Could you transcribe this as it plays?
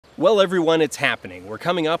Well everyone, it's happening. We're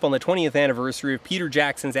coming up on the 20th anniversary of Peter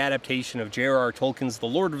Jackson's adaptation of J.R.R. Tolkien's The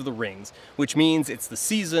Lord of the Rings, which means it's the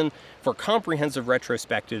season for comprehensive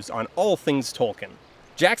retrospectives on all things Tolkien.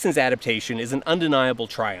 Jackson's adaptation is an undeniable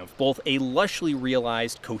triumph, both a lushly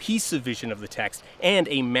realized, cohesive vision of the text and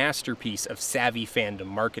a masterpiece of savvy fandom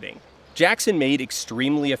marketing. Jackson made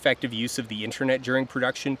extremely effective use of the internet during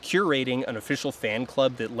production, curating an official fan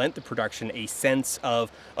club that lent the production a sense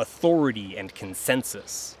of authority and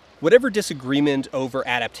consensus. Whatever disagreement over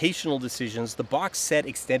adaptational decisions, the box set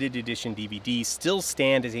extended edition DVDs still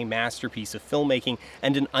stand as a masterpiece of filmmaking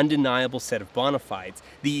and an undeniable set of bona fides,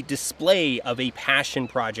 the display of a passion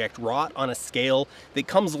project wrought on a scale that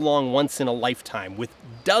comes along once in a lifetime, with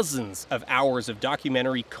dozens of hours of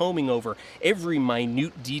documentary combing over every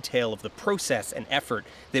minute detail of the process and effort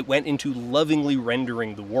that went into lovingly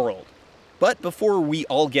rendering the world. But before we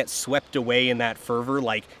all get swept away in that fervor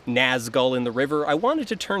like Nazgul in the river, I wanted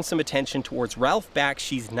to turn some attention towards Ralph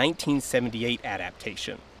Bakshi's 1978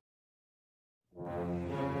 adaptation.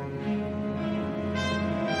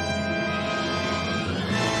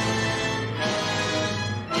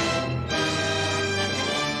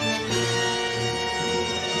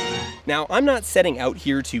 Now, I'm not setting out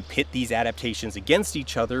here to pit these adaptations against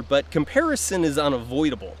each other, but comparison is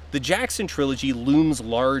unavoidable. The Jackson trilogy looms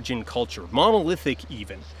large in culture, monolithic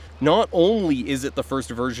even. Not only is it the first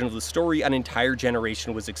version of the story an entire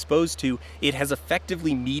generation was exposed to, it has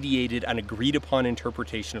effectively mediated an agreed-upon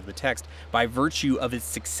interpretation of the text by virtue of its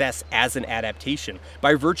success as an adaptation,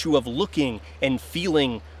 by virtue of looking and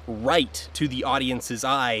feeling right to the audience's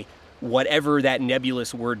eye, whatever that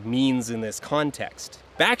nebulous word means in this context.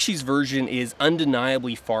 Bakshi's version is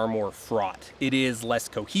undeniably far more fraught. It is less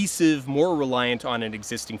cohesive, more reliant on an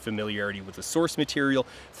existing familiarity with the source material,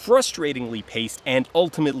 frustratingly paced, and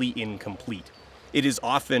ultimately incomplete. It is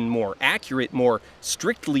often more accurate, more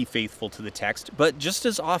strictly faithful to the text, but just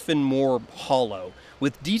as often more hollow,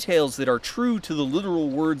 with details that are true to the literal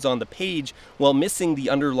words on the page while missing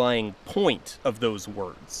the underlying point of those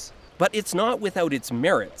words. But it's not without its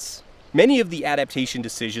merits. Many of the adaptation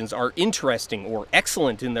decisions are interesting or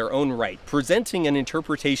excellent in their own right, presenting an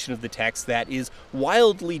interpretation of the text that is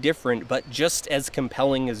wildly different but just as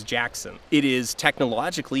compelling as Jackson. It is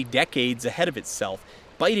technologically decades ahead of itself,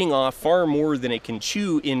 biting off far more than it can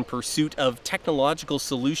chew in pursuit of technological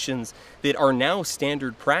solutions that are now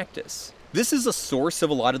standard practice. This is a source of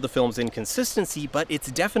a lot of the film's inconsistency, but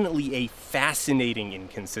it's definitely a fascinating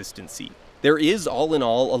inconsistency. There is, all in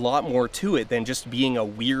all, a lot more to it than just being a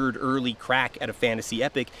weird early crack at a fantasy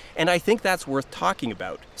epic, and I think that's worth talking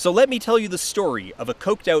about. So let me tell you the story of a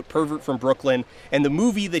coked-out pervert from Brooklyn and the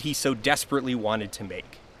movie that he so desperately wanted to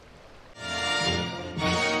make.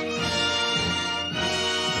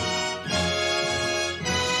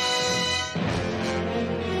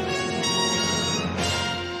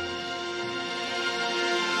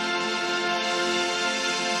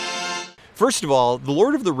 First of all, The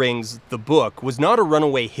Lord of the Rings, the book, was not a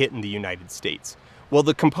runaway hit in the United States. While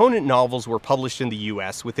the component novels were published in the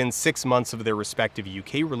US within 6 months of their respective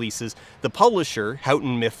UK releases, the publisher,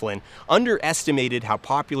 Houghton Mifflin, underestimated how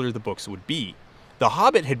popular the books would be. The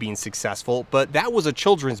Hobbit had been successful, but that was a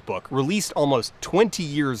children's book, released almost 20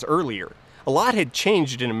 years earlier. A lot had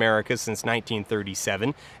changed in America since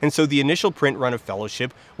 1937, and so the initial print run of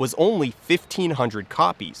Fellowship was only 1,500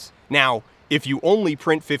 copies. Now, if you only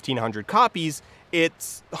print 1,500 copies,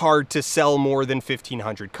 it's hard to sell more than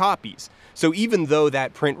 1,500 copies. So even though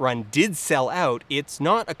that print run did sell out, it's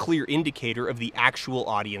not a clear indicator of the actual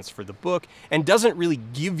audience for the book, and doesn't really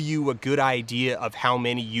give you a good idea of how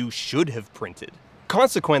many you should have printed.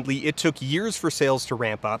 Consequently, it took years for sales to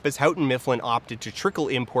ramp up as Houghton Mifflin opted to trickle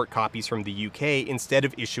import copies from the UK instead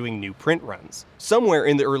of issuing new print runs. Somewhere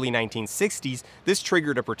in the early 1960s, this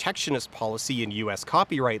triggered a protectionist policy in US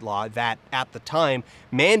copyright law that, at the time,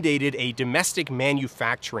 mandated a domestic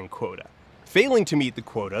manufacturing quota. Failing to meet the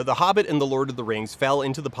quota, The Hobbit and The Lord of the Rings fell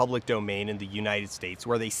into the public domain in the United States,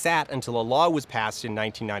 where they sat until a law was passed in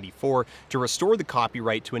 1994 to restore the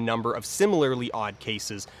copyright to a number of similarly odd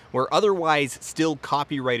cases, where otherwise still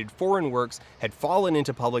copyrighted foreign works had fallen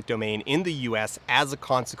into public domain in the US as a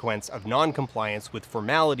consequence of non-compliance with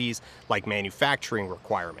formalities like manufacturing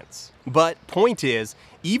requirements. But point is,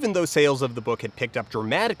 even though sales of the book had picked up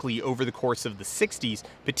dramatically over the course of the 60s,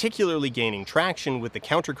 particularly gaining traction with the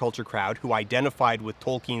counterculture crowd who identified with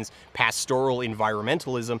Tolkien's pastoral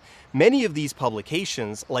environmentalism, many of these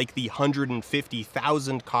publications, like the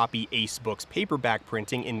 150,000 copy Ace Books paperback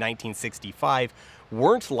printing in 1965,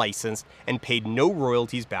 weren't licensed and paid no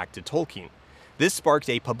royalties back to Tolkien. This sparked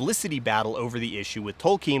a publicity battle over the issue, with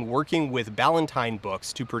Tolkien working with Ballantine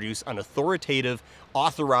Books to produce an authoritative,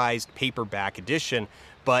 authorized paperback edition,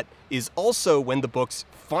 but is also when the books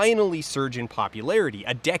finally surge in popularity,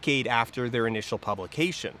 a decade after their initial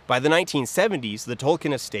publication. By the 1970s, the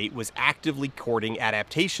Tolkien estate was actively courting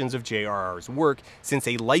adaptations of J.R.R.'s work, since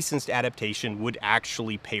a licensed adaptation would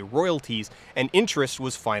actually pay royalties, and interest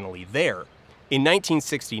was finally there. In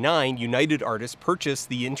 1969, United Artists purchased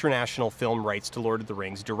the international film rights to Lord of the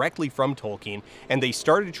Rings directly from Tolkien, and they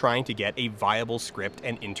started trying to get a viable script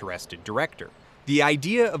and interested director. The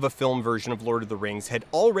idea of a film version of Lord of the Rings had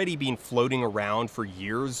already been floating around for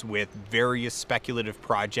years, with various speculative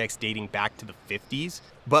projects dating back to the 50s,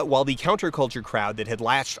 but while the counterculture crowd that had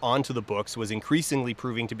latched onto the books was increasingly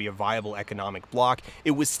proving to be a viable economic bloc,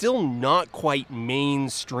 it was still not quite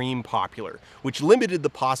mainstream popular, which limited the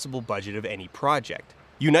possible budget of any project.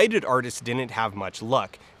 United Artists didn't have much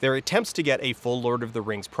luck. Their attempts to get a full Lord of the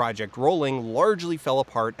Rings project rolling largely fell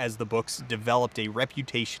apart as the books developed a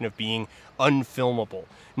reputation of being unfilmable.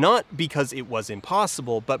 Not because it was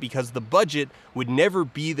impossible, but because the budget would never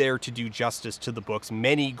be there to do justice to the book's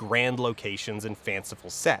many grand locations and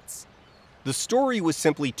fanciful sets. The story was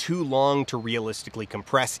simply too long to realistically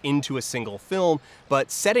compress into a single film, but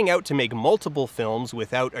setting out to make multiple films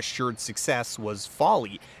without assured success was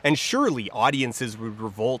folly, and surely audiences would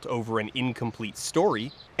revolt over an incomplete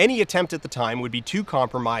story. Any attempt at the time would be too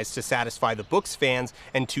compromised to satisfy the book's fans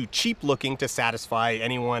and too cheap-looking to satisfy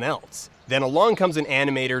anyone else. Then along comes an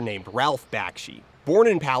animator named Ralph Bakshi. Born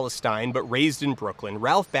in Palestine but raised in Brooklyn,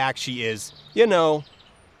 Ralph Bakshi is,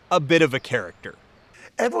 a bit of a character.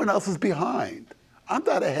 Everyone else is behind. I'm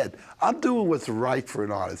not ahead. I'm doing what's right for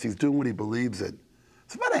an artist. He's doing what he believes in.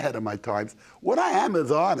 So I'm not ahead of my times. What I am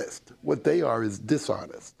is honest. What they are is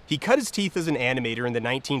dishonest. He cut his teeth as an animator in the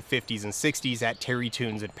 1950s and 60s at Terry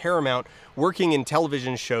Toons and Paramount, working in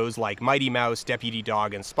television shows like Mighty Mouse, Deputy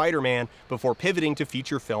Dog, and Spider-Man, before pivoting to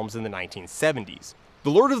feature films in the 1970s. The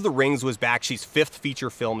Lord of the Rings was Bakshi's fifth feature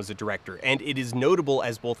film as a director, and it is notable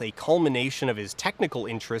as both a culmination of his technical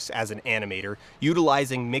interests as an animator,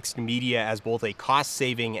 utilizing mixed media as both a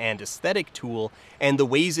cost-saving and aesthetic tool, and the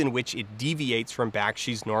ways in which it deviates from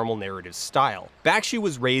Bakshi's normal narrative style. Bakshi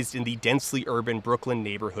was raised in the densely urban Brooklyn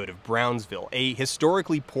neighborhood of Brownsville, a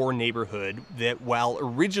historically poor neighborhood that, while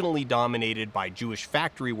originally dominated by Jewish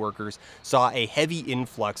factory workers, saw a heavy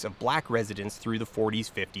influx of black residents through the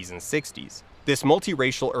 40s, 50s, and 60s. This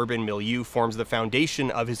multiracial urban milieu forms the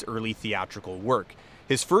foundation of his early theatrical work.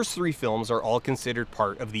 His first three films are all considered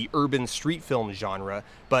part of the urban street film genre,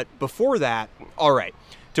 but before that, alright,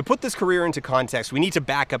 to put this career into context, we need to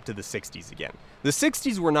back up to the 60s again. The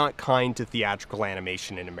 60s were not kind to theatrical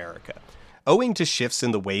animation in America. Owing to shifts in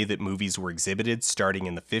the way that movies were exhibited starting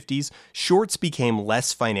in the 50s, shorts became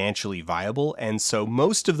less financially viable, and so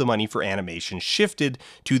most of the money for animation shifted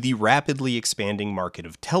to the rapidly expanding market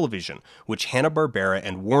of television, which Hanna-Barbera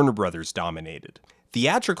and Warner Brothers dominated.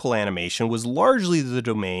 Theatrical animation was largely the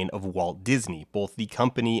domain of Walt Disney, both the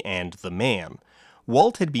company and the man.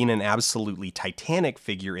 Walt had been an absolutely titanic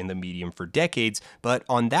figure in the medium for decades, but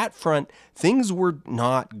on that front, things were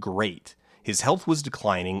not great. His health was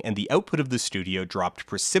declining, and the output of the studio dropped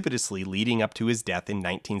precipitously leading up to his death in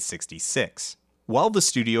 1966. While the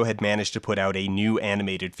studio had managed to put out a new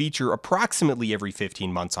animated feature approximately every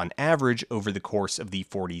 15 months on average over the course of the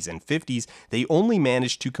 40s and 50s, they only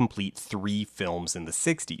managed to complete 3 films in the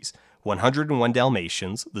 60s, 101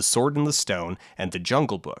 Dalmatians, The Sword and the Stone, and The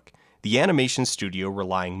Jungle Book, the animation studio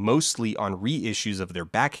relying mostly on reissues of their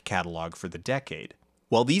back catalog for the decade.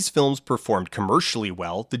 While these films performed commercially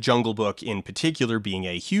well, The Jungle Book in particular being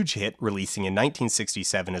a huge hit, releasing in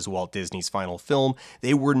 1967 as Walt Disney's final film,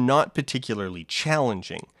 they were not particularly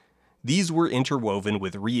challenging. These were interwoven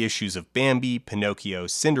with reissues of Bambi, Pinocchio,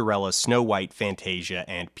 Cinderella, Snow White, Fantasia,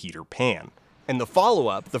 and Peter Pan. And the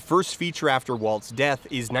follow-up, the first feature after Walt's death,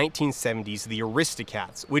 is 1970's The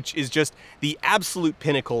Aristocats, which is just the absolute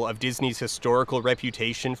pinnacle of Disney's historical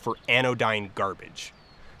reputation for anodyne garbage.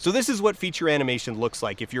 So this is what feature animation looks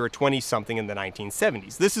like if you're a 20-something in the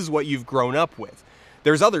 1970s. This is what you've grown up with.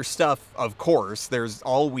 There's other stuff, of course, there's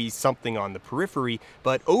always something on the periphery,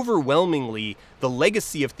 but overwhelmingly, the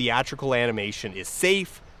legacy of theatrical animation is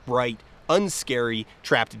safe, bright, unscary,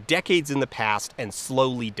 trapped decades in the past, and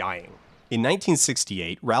slowly dying. In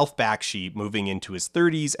 1968, Ralph Bakshi, moving into his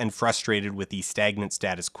 30s and frustrated with the stagnant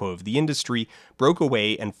status quo of the industry, broke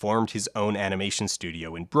away and formed his own animation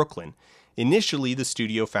studio in Brooklyn. Initially, the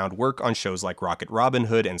studio found work on shows like Rocket Robin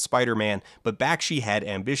Hood and Spider-Man, but Bakshi had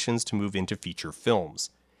ambitions to move into feature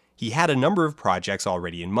films. He had a number of projects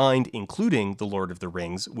already in mind, including The Lord of the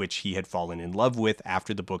Rings, which he had fallen in love with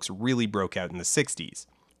after the books really broke out in the 60s.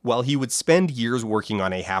 While he would spend years working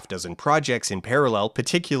on a half-dozen projects in parallel,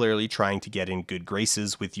 particularly trying to get in good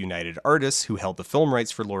graces with United Artists, who held the film rights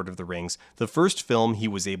for Lord of the Rings, the first film he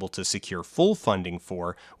was able to secure full funding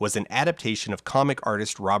for was an adaptation of comic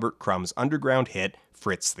artist Robert Crumb's underground hit,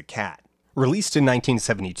 Fritz the Cat. Released in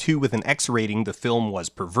 1972 with an X rating, the film was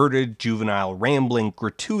perverted, juvenile, rambling,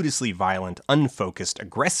 gratuitously violent, unfocused,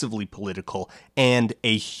 aggressively political, and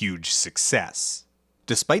a huge success.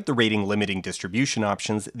 Despite the rating limiting distribution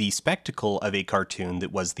options, the spectacle of a cartoon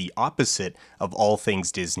that was the opposite of all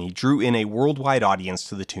things Disney drew in a worldwide audience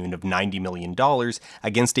to the tune of $90 million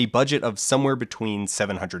against a budget of somewhere between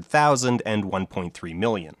 $700,000 and $1.3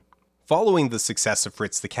 million. Following the success of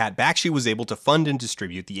Fritz the Cat, Bakshi was able to fund and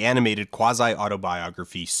distribute the animated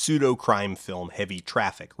quasi-autobiography pseudo-crime film Heavy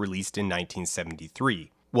Traffic, released in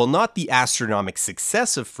 1973. While not the astronomical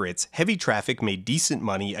success of Fritz, Heavy Traffic made decent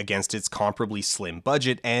money against its comparably slim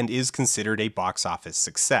budget and is considered a box office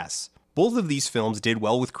success. Both of these films did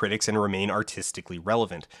well with critics and remain artistically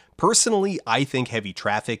relevant. Personally, I think Heavy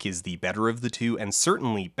Traffic is the better of the two, and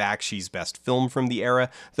certainly Bakshi's best film from the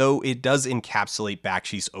era, though it does encapsulate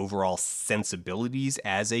Bakshi's overall sensibilities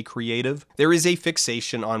as a creative. There is a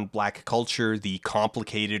fixation on black culture, the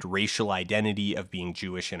complicated racial identity of being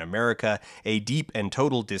Jewish in America, a deep and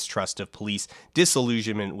total distrust of police,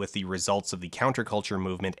 disillusionment with the results of the counterculture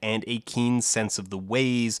movement, and a keen sense of the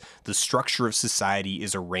ways the structure of society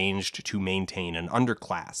is arranged to maintain an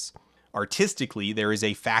underclass. Artistically, there is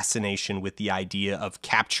a fascination with the idea of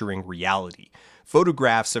capturing reality.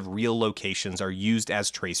 Photographs of real locations are used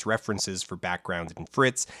as trace references for backgrounds in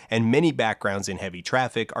Fritz, and many backgrounds in Heavy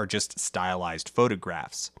Traffic are just stylized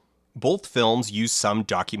photographs. Both films use some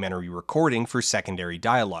documentary recording for secondary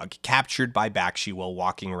dialogue, captured by Bakshi while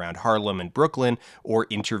walking around Harlem and Brooklyn, or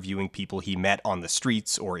interviewing people he met on the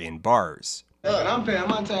streets or in bars. And I'm paying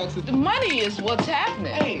my taxes. The money is what's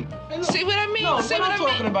happening. Hey, See what I mean? No, See what I'm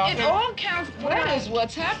talking about. It all counts. That is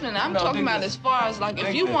what's happening. I'm talking about as far as like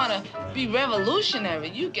if you want to be revolutionary,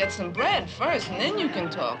 you get some bread first, and then you can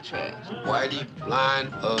talk trash. Why do you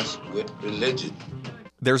blind us with religion?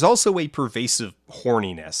 There's also a pervasive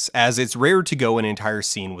horniness, as it's rare to go an entire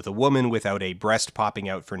scene with a woman without a breast popping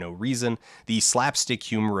out for no reason. The slapstick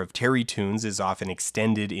humor of Terry Toons is often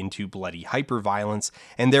extended into bloody hyperviolence,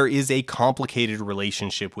 and there is a complicated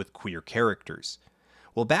relationship with queer characters.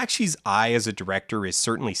 While Bakshi's eye as a director is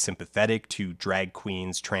certainly sympathetic to drag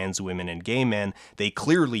queens, trans women, and gay men, they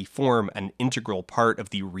clearly form an integral part of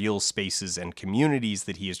the real spaces and communities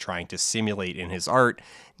that he is trying to simulate in his art.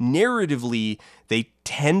 Narratively, they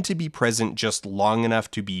tend to be present just long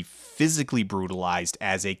enough to be physically brutalized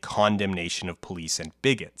as a condemnation of police and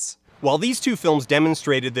bigots. While these two films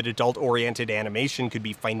demonstrated that adult-oriented animation could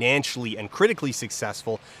be financially and critically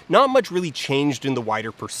successful, not much really changed in the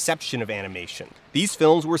wider perception of animation. These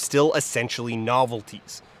films were still essentially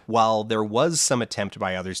novelties. While there was some attempt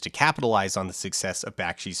by others to capitalize on the success of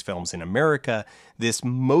Bakshi's films in America, this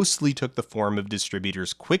mostly took the form of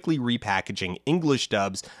distributors quickly repackaging English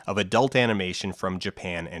dubs of adult animation from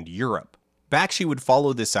Japan and Europe. Bakshi would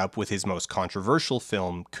follow this up with his most controversial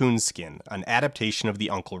film, Coonskin, an adaptation of the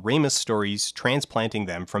Uncle Remus stories, transplanting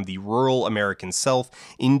them from the rural American South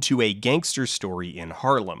into a gangster story in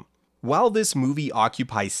Harlem. While this movie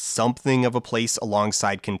occupies something of a place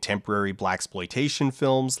alongside contemporary blaxploitation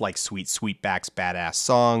films like Sweet Sweetback's Badass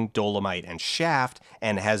Song, Dolomite, and Shaft,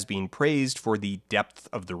 and has been praised for the depth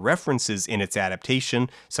of the references in its adaptation,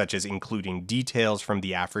 such as including details from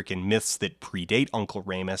the African myths that predate Uncle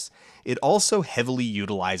Remus, it also heavily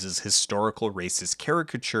utilizes historical racist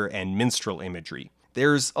caricature and minstrel imagery.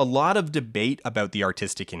 There's a lot of debate about the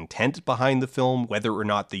artistic intent behind the film, whether or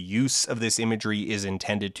not the use of this imagery is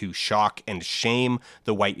intended to shock and shame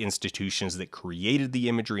the white institutions that created the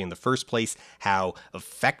imagery in the first place, how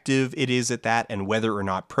effective it is at that, and whether or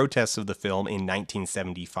not protests of the film in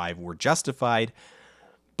 1975 were justified.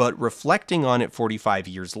 But reflecting on it 45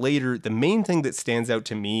 years later, the main thing that stands out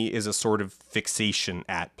to me is a sort of fixation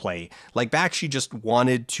at play. Like Bakshi just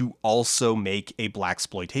wanted to also make a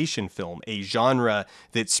blaxploitation film, a genre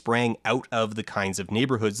that sprang out of the kinds of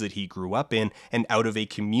neighborhoods that he grew up in and out of a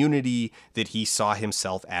community that he saw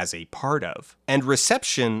himself as a part of. And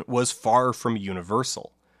reception was far from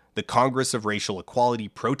universal. The Congress of Racial Equality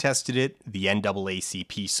protested it, the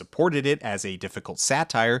NAACP supported it as a difficult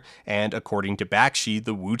satire, and according to Bakshi,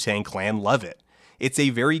 the Wu-Tang Clan love it. It's a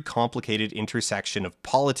very complicated intersection of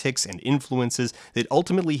politics and influences that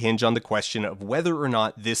ultimately hinge on the question of whether or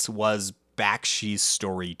not this was Bakshi's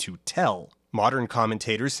story to tell. Modern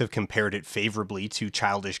commentators have compared it favorably to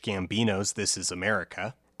Childish Gambino's This Is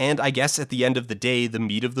America. And I guess at the end of the day, the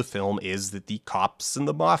meat of the film is that the cops and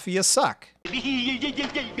the mafia suck.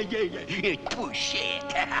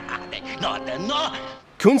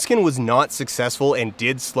 Coonskin was not successful and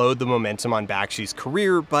did slow the momentum on Bakshi's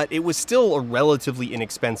career, but it was still a relatively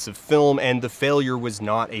inexpensive film, and the failure was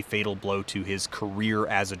not a fatal blow to his career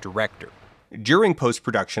as a director. During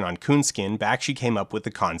post-production on Coonskin, Bakshi came up with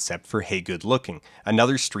the concept for Hey Good Looking,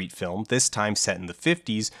 another street film, this time set in the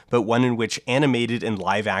 50s, but one in which animated and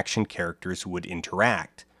live-action characters would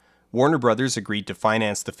interact. Warner Brothers agreed to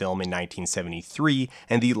finance the film in 1973,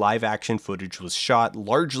 and the live-action footage was shot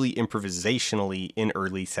largely improvisationally in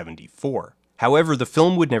early '74. However, the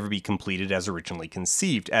film would never be completed as originally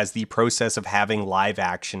conceived, as the process of having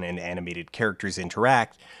live-action and animated characters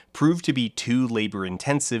interact proved to be too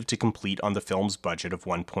labor-intensive to complete on the film's budget of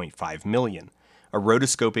 $1.5 million. A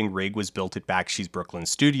rotoscoping rig was built at Bakshi's Brooklyn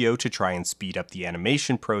studio to try and speed up the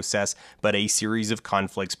animation process, but a series of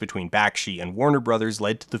conflicts between Bakshi and Warner Brothers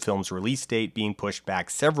led to the film's release date being pushed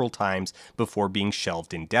back several times before being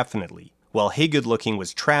shelved indefinitely. While Hey Good Looking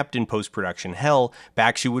was trapped in post-production hell,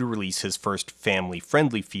 Bakshi would release his first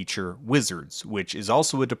family-friendly feature, Wizards, which is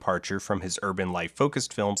also a departure from his urban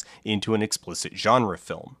life-focused films into an explicit genre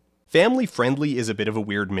film. Family-friendly is a bit of a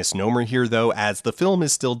weird misnomer here though, as the film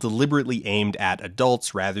is still deliberately aimed at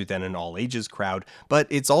adults rather than an all-ages crowd, but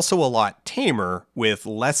it's also a lot tamer, with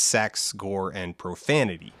less sex, gore, and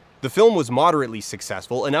profanity. The film was moderately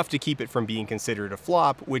successful, enough to keep it from being considered a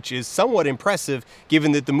flop, which is somewhat impressive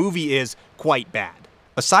given that the movie is quite bad.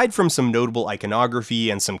 Aside from some notable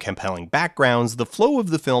iconography and some compelling backgrounds, the flow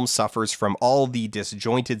of the film suffers from all the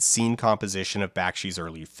disjointed scene composition of Bakshi's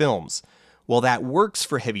early films. While that works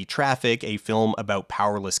for Heavy Traffic, a film about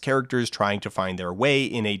powerless characters trying to find their way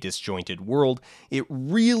in a disjointed world, it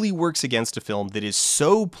really works against a film that is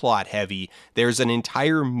so plot-heavy, there's an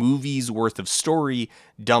entire movie's worth of story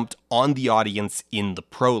dumped on the audience in the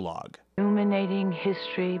prologue. Illuminating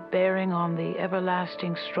history bearing on the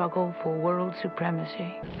everlasting struggle for world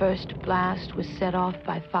supremacy. First blast was set off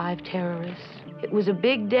by 5 terrorists. It was a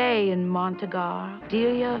big day in Montagar.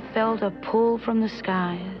 Delia felt a pull from the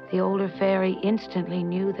skies. The older fairy instantly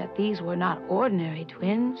knew that these were not ordinary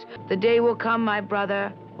twins. The day will come, my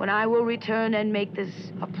brother, when I will return and make this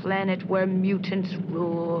a planet where mutants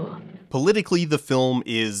rule. Politically, the film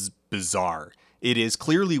is bizarre. It is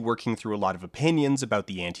clearly working through a lot of opinions about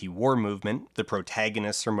the anti-war movement. The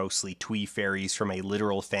protagonists are mostly twee fairies from a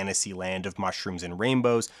literal fantasy land of mushrooms and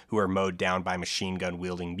rainbows who are mowed down by machine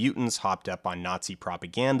gun-wielding mutants hopped up on Nazi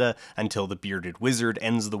propaganda until the bearded wizard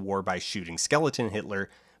ends the war by shooting skeleton Hitler.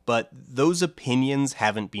 But those opinions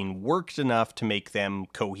haven't been worked enough to make them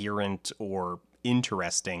coherent or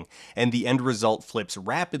interesting, and the end result flips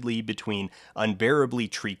rapidly between unbearably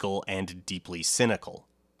treacle and deeply cynical.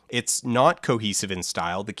 It's not cohesive in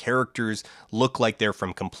style, the characters look like they're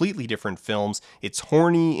from completely different films, it's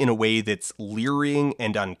horny in a way that's leering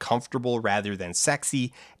and uncomfortable rather than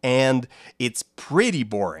sexy, and it's pretty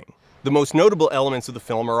boring. The most notable elements of the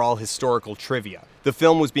film are all historical trivia. The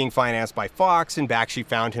film was being financed by Fox, and Bakshi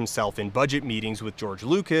found himself in budget meetings with George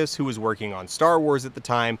Lucas, who was working on Star Wars at the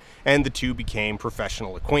time, and the two became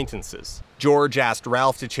professional acquaintances. George asked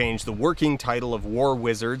Ralph to change the working title of War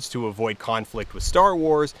Wizards to avoid conflict with Star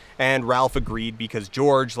Wars, and Ralph agreed because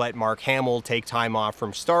George let Mark Hamill take time off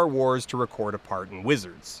from Star Wars to record a part in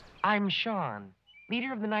Wizards. I'm Sean,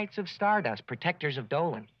 leader of the Knights of Stardust, protectors of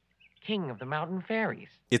Dolan, king of the mountain fairies.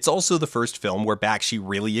 It's also the first film where Bakshi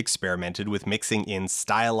really experimented with mixing in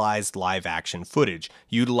stylized live-action footage,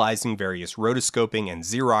 utilizing various rotoscoping and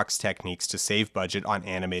Xerox techniques to save budget on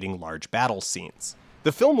animating large battle scenes.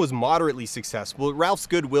 The film was moderately successful, but Ralph's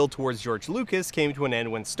goodwill towards George Lucas came to an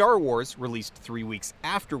end when Star Wars, released 3 weeks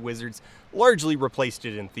after Wizards, largely replaced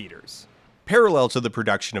it in theaters. Parallel to the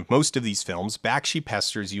production of most of these films, Bakshi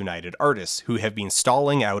pesters United Artists, who have been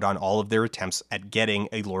stalling out on all of their attempts at getting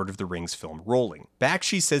a Lord of the Rings film rolling.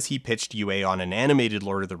 Bakshi says he pitched UA on an animated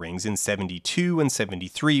Lord of the Rings in '72 and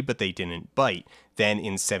 '73, but they didn't bite. Then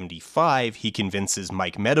in '75, he convinces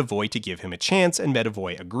Mike Medavoy to give him a chance, and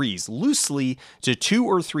Medavoy agrees, loosely, to 2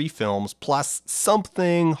 or 3 films plus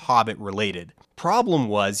something Hobbit-related. Problem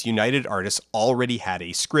was, United Artists already had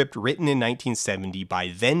a script written in 1970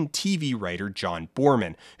 by then TV writer John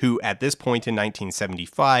Boorman, who at this point in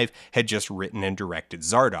 1975 had just written and directed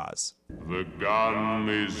Zardoz. The gun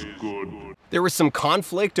is good. There was some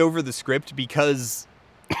conflict over the script because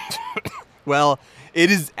Well, it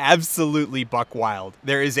is absolutely buck wild.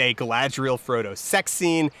 There is a Galadriel-Frodo sex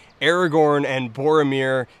scene, Aragorn and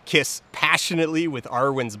Boromir kiss passionately with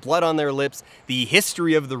Arwen's blood on their lips, the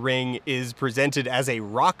history of the ring is presented as a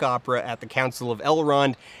rock opera at the Council of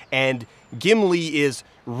Elrond, and Gimli is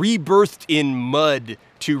rebirthed in mud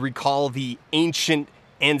to recall the ancient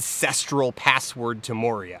ancestral password to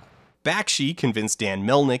Moria. Bakshi convinced Dan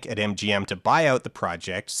Melnick at MGM to buy out the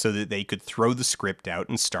project so that they could throw the script out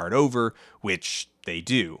and start over, which they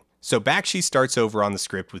do. So Bakshi starts over on the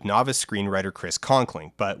script with novice screenwriter Chris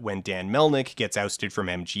Conkling, but when Dan Melnick gets ousted from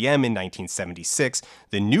MGM in 1976,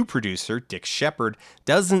 the new producer, Dick Shepard,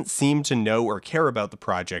 doesn't seem to know or care about the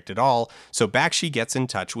project at all, so Bakshi gets in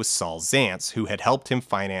touch with Saul Zaentz, who had helped him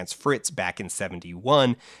finance Fritz back in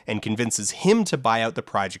 '71, and convinces him to buy out the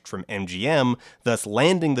project from MGM, thus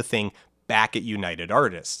landing the thing back at United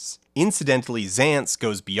Artists. Incidentally, Zaentz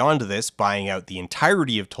goes beyond this, buying out the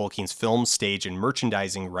entirety of Tolkien's film, stage, and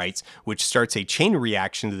merchandising rights, which starts a chain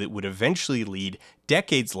reaction that would eventually lead,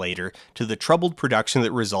 decades later, to the troubled production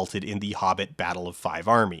that resulted in the Hobbit Battle of Five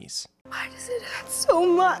Armies. Why does it hurt so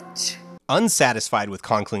much? Unsatisfied with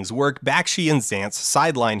Conkling's work, Bakshi and Zaentz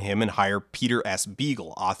sideline him and hire Peter S.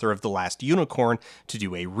 Beagle, author of The Last Unicorn, to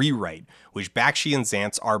do a rewrite, which Bakshi and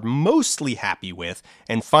Zaentz are mostly happy with,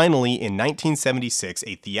 and finally, in 1976,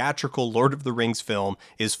 a theatrical Lord of the Rings film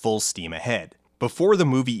is full steam ahead. Before the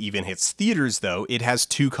movie even hits theaters, though, it has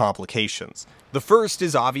two complications. The first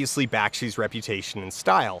is obviously Bakshi's reputation and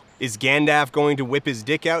style. Is Gandalf going to whip his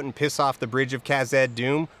dick out and piss off the bridge of Khazad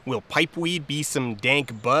Dûm? Will pipeweed be some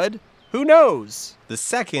dank bud? Who knows? The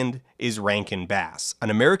second is Rankin Bass, an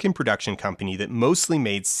American production company that mostly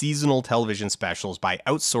made seasonal television specials by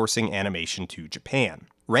outsourcing animation to Japan.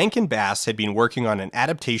 Rankin Bass had been working on an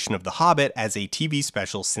adaptation of The Hobbit as a TV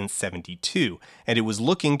special since '72, and it was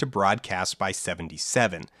looking to broadcast by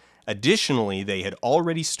 '77. Additionally, they had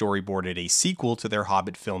already storyboarded a sequel to their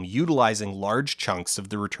Hobbit film utilizing large chunks of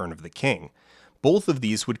The Return of the King. Both of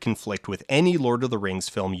these would conflict with any Lord of the Rings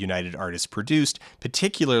film United Artists produced,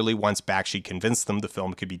 particularly once Bakshi convinced them the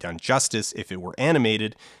film could be done justice if it were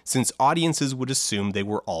animated, since audiences would assume they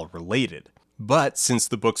were all related. But since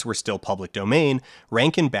the books were still public domain,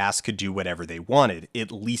 Rankin Bass could do whatever they wanted,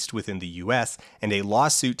 at least within the US, and a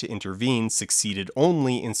lawsuit to intervene succeeded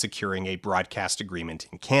only in securing a broadcast agreement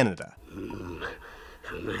in Canada.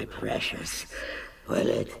 My precious, will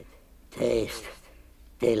it taste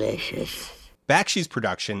delicious? Bakshi's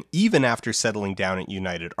production, even after settling down at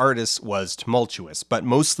United Artists, was tumultuous, but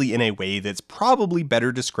mostly in a way that's probably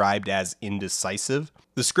better described as indecisive.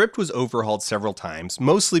 The script was overhauled several times,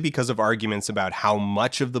 mostly because of arguments about how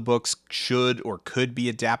much of the books should or could be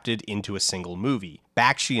adapted into a single movie.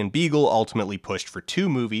 Bakshi and Beagle ultimately pushed for 2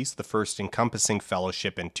 movies, the first encompassing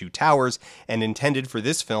Fellowship and Two Towers, and intended for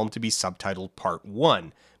this film to be subtitled Part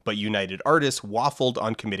 1, but United Artists waffled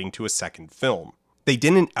on committing to a second film. They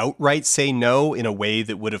didn't outright say no in a way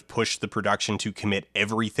that would have pushed the production to commit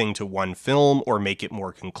everything to one film or make it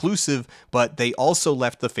more conclusive, but they also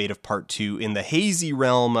left the fate of Part 2 in the hazy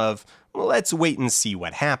realm of, well, let's wait and see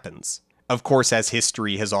what happens. Of course, as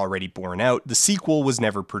history has already borne out, the sequel was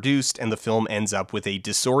never produced, and the film ends up with a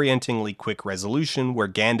disorientingly quick resolution where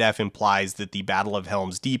Gandalf implies that the Battle of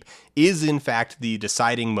Helm's Deep is in fact the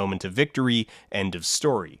deciding moment of victory, end of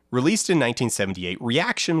story. Released in 1978,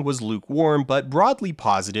 reaction was lukewarm but broadly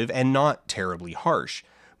positive and not terribly harsh.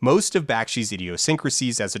 Most of Bakshi's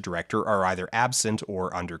idiosyncrasies as a director are either absent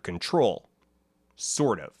or under control.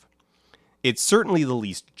 Sort of. It's certainly the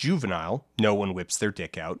least juvenile, no one whips their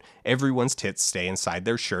dick out, everyone's tits stay inside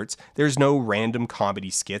their shirts, there's no random comedy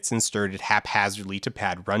skits inserted haphazardly to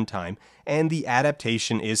pad runtime, and the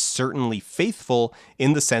adaptation is certainly faithful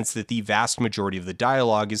in the sense that the vast majority of the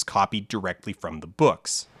dialogue is copied directly from the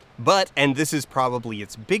books. But, and this is probably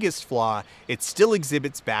its biggest flaw, it still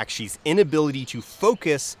exhibits Bakshi's inability to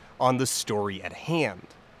focus on the story at hand.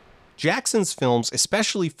 Jackson's films,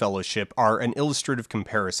 especially Fellowship, are an illustrative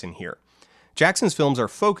comparison here. Jackson's films are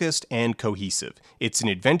focused and cohesive. It's an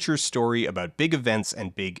adventure story about big events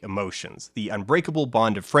and big emotions, the unbreakable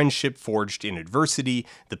bond of friendship forged in adversity,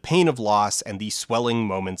 the pain of loss, and the swelling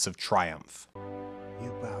moments of triumph.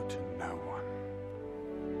 You bow to no one.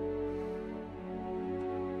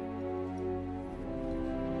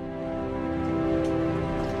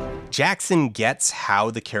 Jackson gets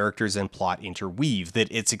how the characters and plot interweave, that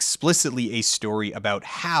it's explicitly a story about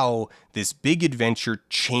how this big adventure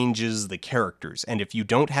changes the characters, and if you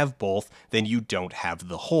don't have both, then you don't have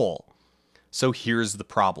the whole. So here's the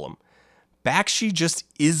problem. Bakshi just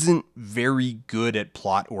isn't very good at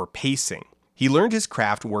plot or pacing. He learned his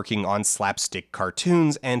craft working on slapstick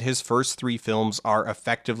cartoons, and his first 3 films are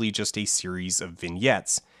effectively just a series of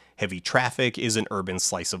vignettes. Heavy Traffic is an urban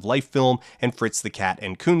slice-of-life film, and Fritz the Cat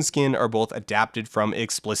and Coonskin are both adapted from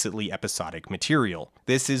explicitly episodic material.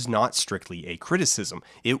 This is not strictly a criticism.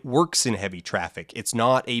 It works in Heavy Traffic. It's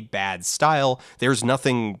not a bad style. There's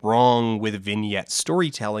nothing wrong with vignette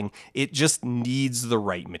storytelling. It just needs the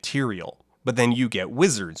right material. But then you get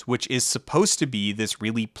Wizards, which is supposed to be this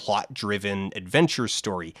really plot-driven adventure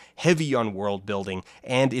story, heavy on world building,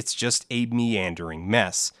 and it's just a meandering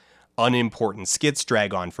mess. Unimportant skits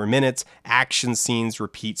drag on for minutes, action scenes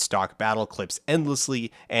repeat stock battle clips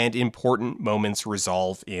endlessly, and important moments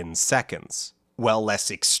resolve in seconds. While less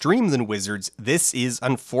extreme than Wizards, this is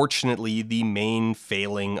unfortunately the main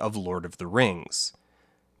failing of Lord of the Rings.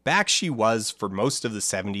 Bakshi was, for most of the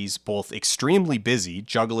 70s, both extremely busy,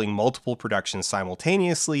 juggling multiple productions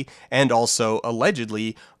simultaneously, and also,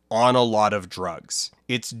 allegedly, on a lot of drugs.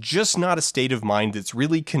 It's just not a state of mind that's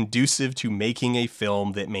really conducive to making a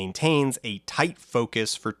film that maintains a tight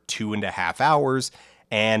focus for 2.5 hours,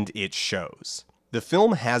 and it shows. The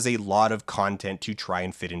film has a lot of content to try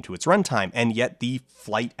and fit into its runtime, and yet the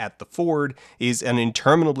Flight at the Ford is an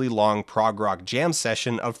interminably long prog rock jam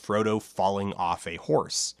session of Frodo falling off a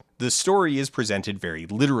horse. The story is presented very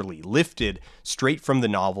literally, lifted straight from the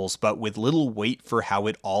novels, but with little weight for how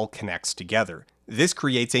it all connects together. This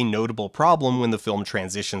creates a notable problem when the film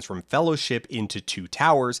transitions from Fellowship into Two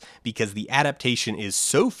Towers, because the adaptation is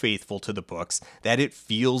so faithful to the books that it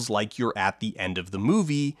feels like you're at the end of the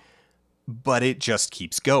movie, but it just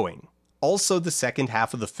keeps going. Also, the second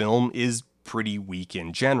half of the film is pretty weak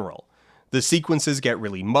in general. The sequences get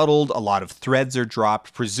really muddled, a lot of threads are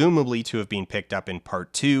dropped, presumably to have been picked up in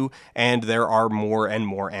part 2, and there are more and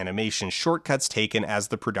more animation shortcuts taken as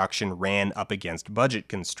the production ran up against budget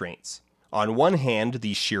constraints. On one hand,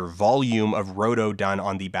 the sheer volume of roto done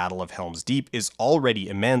on the Battle of Helm's Deep is already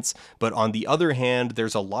immense, but on the other hand,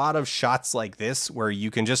 there's a lot of shots like this where you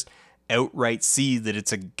can just outright see that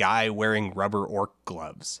it's a guy wearing rubber orc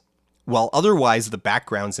gloves. While otherwise the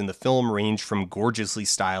backgrounds in the film range from gorgeously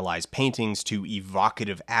stylized paintings to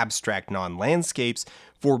evocative abstract non-landscapes,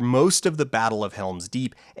 for most of the Battle of Helm's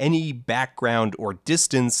Deep, any background or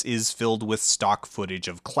distance is filled with stock footage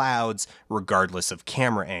of clouds, regardless of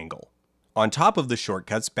camera angle. On top of the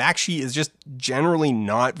shortcuts, Bakshi is just generally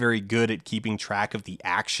not very good at keeping track of the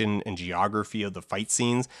action and geography of the fight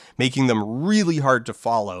scenes, making them really hard to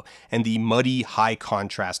follow, and the muddy,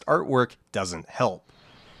 high-contrast artwork doesn't help.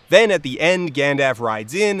 Then at the end, Gandalf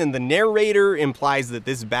rides in, and the narrator implies that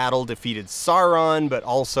this battle defeated Sauron, but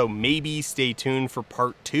also maybe stay tuned for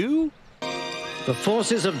part 2? The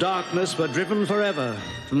forces of darkness were driven forever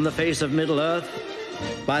from the face of Middle-earth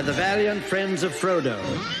by the valiant friends of Frodo.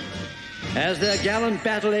 As their gallant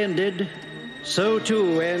battle ended, so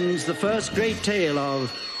too ends the first great tale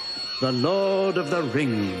of The Lord of the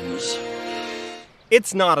Rings.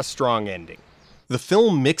 It's not a strong ending. The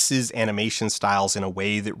film mixes animation styles in a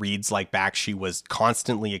way that reads like Bakshi was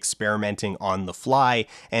constantly experimenting on the fly,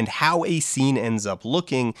 and how a scene ends up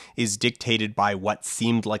looking is dictated by what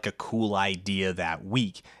seemed like a cool idea that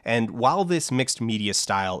week. And while this mixed media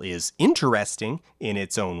style is interesting in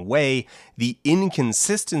its own way, the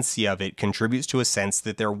inconsistency of it contributes to a sense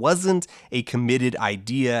that there wasn't a committed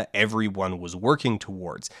idea everyone was working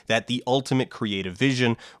towards, that the ultimate creative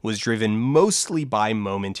vision was driven mostly by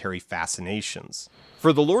momentary fascinations.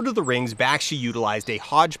 For The Lord of the Rings, Bakshi utilized a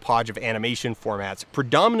hodgepodge of animation formats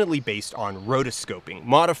predominantly based on rotoscoping,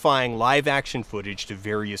 modifying live-action footage to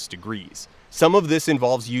various degrees. Some of this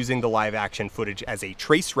involves using the live-action footage as a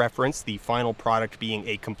trace reference, the final product being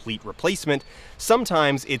a complete replacement.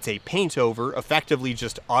 Sometimes it's a paint-over, effectively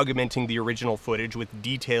just augmenting the original footage with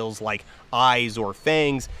details like eyes or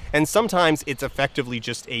fangs, and sometimes it's effectively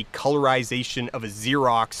just a colorization of a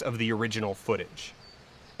Xerox of the original footage.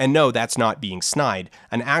 And no, that's not being snide.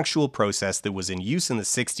 An actual process that was in use in the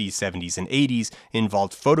 60s, 70s, and 80s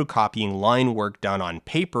involved photocopying line work done on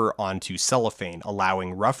paper onto cellophane,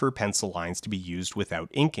 allowing rougher pencil lines to be used without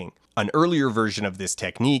inking. An earlier version of this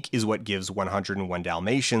technique is what gives 101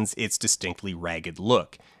 Dalmatians its distinctly ragged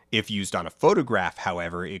look. If used on a photograph,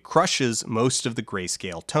 however, it crushes most of the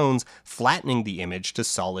grayscale tones, flattening the image to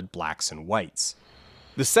solid blacks and whites.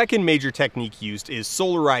 The second major technique used is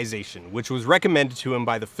solarization, which was recommended to him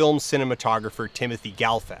by the film cinematographer Timothy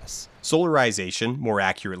Galfess. Solarization, more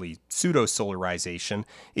accurately pseudo-solarization,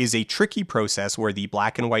 is a tricky process where the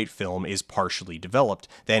black and white film is partially developed.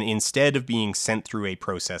 Then instead of being sent through a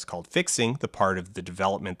process called fixing, the part of the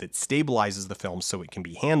development that stabilizes the film so it can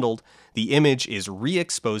be handled, the image is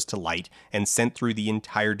re-exposed to light and sent through the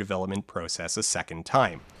entire development process a second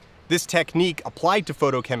time. This technique, applied to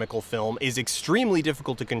photochemical film, is extremely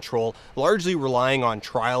difficult to control, largely relying on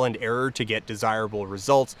trial and error to get desirable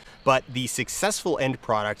results, but the successful end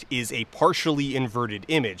product is a partially inverted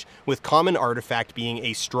image, with common artifact being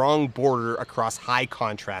a strong border across high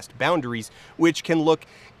contrast boundaries, which can look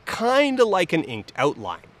kinda like an inked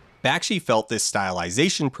outline. Bakshi felt this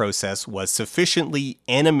stylization process was sufficiently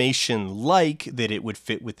animation-like that it would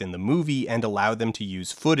fit within the movie and allow them to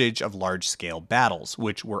use footage of large-scale battles,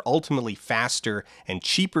 which were ultimately faster and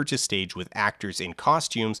cheaper to stage with actors in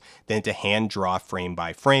costumes than to hand-draw frame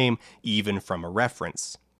by frame, even from a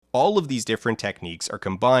reference. All of these different techniques are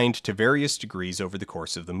combined to various degrees over the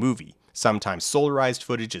course of the movie. Sometimes solarized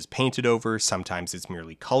footage is painted over, sometimes it's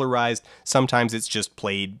merely colorized, sometimes it's just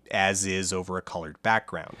played as is over a colored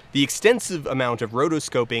background. The extensive amount of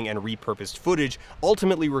rotoscoping and repurposed footage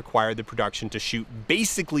ultimately required the production to shoot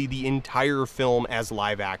basically the entire film as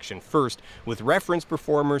live action first, with reference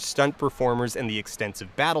performers, stunt performers, and the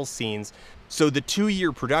extensive battle scenes. So the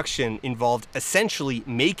 2-year production involved essentially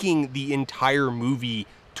making the entire movie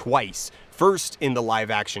twice, first in the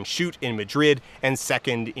live-action shoot in Madrid, and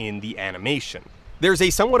second in the animation. There's a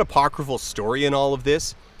somewhat apocryphal story in all of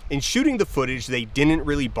this. In shooting the footage, they didn't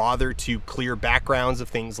really bother to clear backgrounds of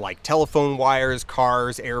things like telephone wires,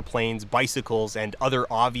 cars, airplanes, bicycles, and other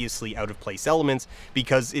obviously out-of-place elements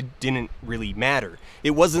because it didn't really matter.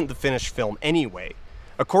 It wasn't the finished film anyway.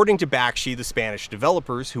 According to Bakshi, the Spanish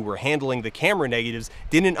developers who were handling the camera negatives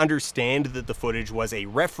didn't understand that the footage was a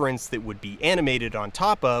reference that would be animated on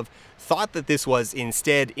top of, thought that this was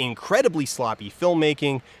instead incredibly sloppy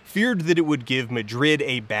filmmaking, feared that it would give Madrid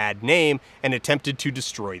a bad name, and attempted to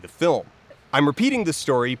destroy the film. I'm repeating the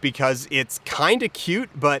story because it's kinda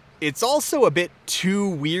cute, but it's also a bit too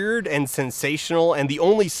weird and sensational, and the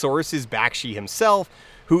only source is Bakshi himself,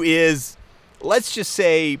 who is, let's just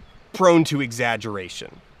say, prone to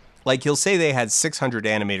exaggeration. Like, he'll say they had 600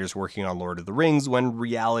 animators working on Lord of the Rings, when in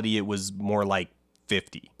reality it was more like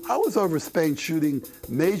 50. I was over Spain shooting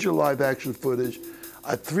major live-action footage.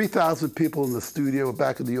 I had 3,000 people in the studio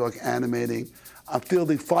back in New York animating. I'm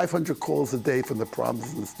fielding 500 calls a day from the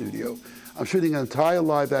problems in the studio. I'm shooting an entire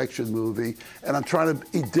live-action movie, and I'm trying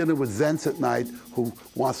to eat dinner with Zents at night who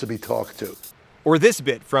wants to be talked to. Or this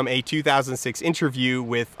bit from a 2006 interview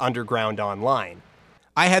with Underground Online.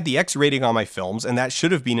 I had the X rating on my films, and that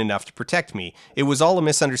should have been enough to protect me. It was all a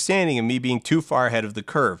misunderstanding of me being too far ahead of the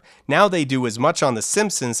curve. Now they do as much on The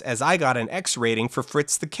Simpsons as I got an X rating for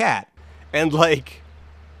Fritz the Cat. And like,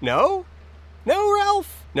 no? No,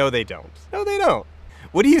 Ralph? No, they don't. No, they don't.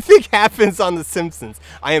 What do you think happens on The Simpsons?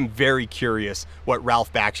 I am very curious what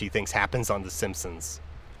Ralph Bakshi thinks happens on The Simpsons.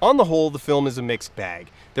 On the whole, the film is a mixed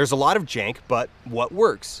bag. There's a lot of jank, but what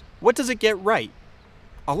works? What does it get right?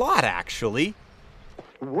 A lot, actually.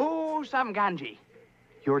 Whoa, Sam Ganji.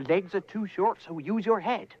 Your legs are too short, so use your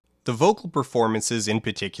head. The vocal performances in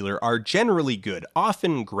particular are generally good,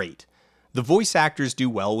 often great. The voice actors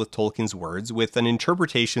do well with Tolkien's words, with an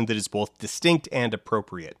interpretation that is both distinct and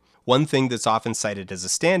appropriate. One thing that's often cited as a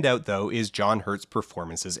standout, though, is John Hurt's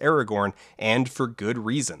performance as Aragorn, and for good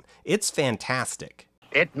reason. It's fantastic.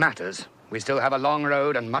 It matters. We still have a long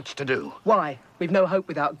road and much to do. Why? We've no hope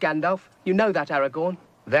without Gandalf. You know that, Aragorn.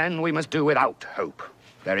 Then we must do without hope.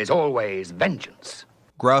 There is always vengeance.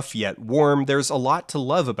 Gruff yet warm, there's a lot to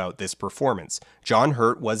love about this performance. John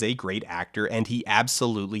Hurt was a great actor, and he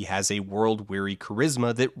absolutely has a world-weary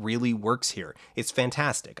charisma that really works here. It's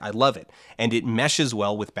fantastic, I love it, and it meshes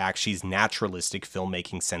well with Bakshi's naturalistic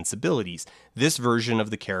filmmaking sensibilities. This version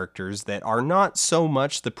of the characters that are not so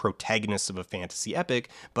much the protagonists of a fantasy epic,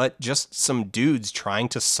 but just some dudes trying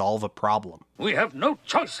to solve a problem. We have no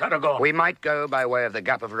choice, Aragorn. We might go by way of the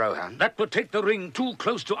Gap of Rohan. That would take the ring too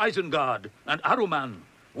close to Isengard and Aruman.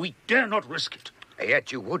 We dare not risk it.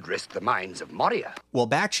 Yet you would risk the minds of Moria. While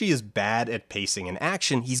Bakshi is bad at pacing and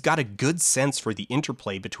action, he's got a good sense for the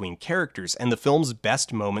interplay between characters, and the film's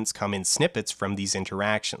best moments come in snippets from these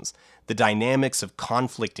interactions. The dynamics of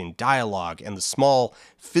conflict in dialogue, and the small,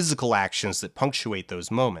 physical actions that punctuate those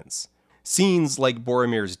moments. Scenes like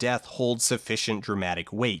Boromir's death hold sufficient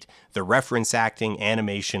dramatic weight. The reference acting,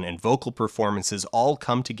 animation, and vocal performances all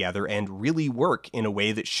come together and really work in a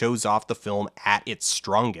way that shows off the film at its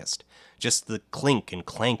strongest. Just the clink and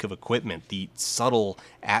clank of equipment, the subtle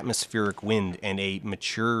atmospheric wind, and a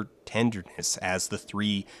mature tenderness as the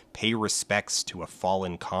three pay respects to a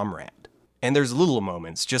fallen comrade. And there's little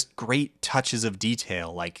moments, just great touches of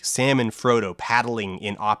detail, like Sam and Frodo paddling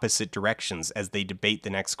in opposite directions as they debate the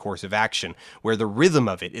next course of action, where the rhythm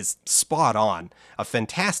of it is spot on. A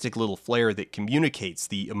fantastic little flair that communicates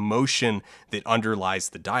the emotion that underlies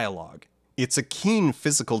the dialogue. It's a keen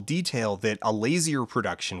physical detail that a lazier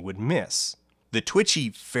production would miss. The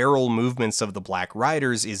twitchy, feral movements of the Black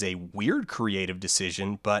Riders is a weird creative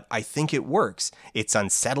decision, but I think it works. It's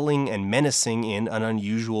unsettling and menacing in an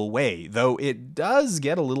unusual way, though it does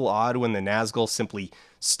get a little odd when the Nazgul simply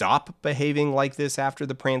stop behaving like this after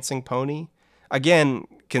the prancing pony. Again,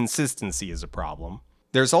 consistency is a problem.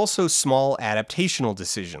 There's also small adaptational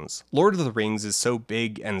decisions. Lord of the Rings is so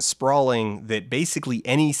big and sprawling that basically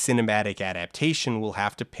any cinematic adaptation will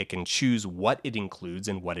have to pick and choose what it includes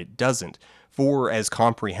and what it doesn't. For as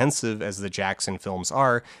comprehensive as the Jackson films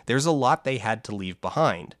are, there's a lot they had to leave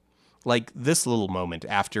behind. Like this little moment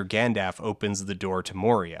after Gandalf opens the door to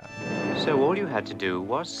Moria. So all you had to do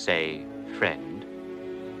was say, friend,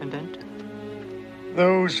 and enter.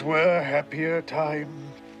 Those were happier times.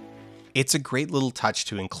 It's a great little touch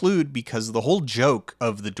to include because the whole joke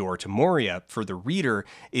of the door to Moria for the reader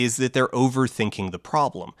is that they're overthinking the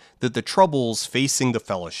problem, that the troubles facing the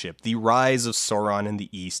Fellowship, the rise of Sauron in the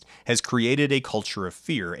East, has created a culture of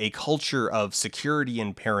fear, a culture of security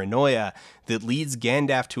and paranoia that leads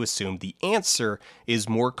Gandalf to assume the answer is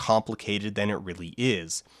more complicated than it really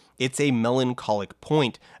is. It's a melancholic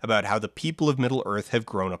point about how the people of Middle-earth have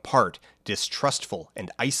grown apart, distrustful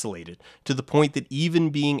and isolated, to the point that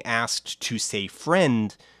even being asked to say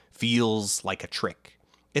friend feels like a trick.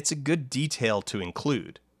 It's a good detail to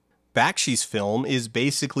include. Bakshi's film is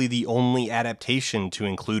basically the only adaptation to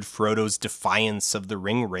include Frodo's defiance of the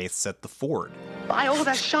ring wraiths at the ford. By all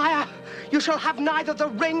the Shire, you shall have neither the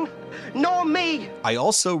ring nor me. I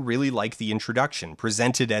also really like the introduction,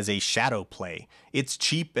 presented as a shadow play. It's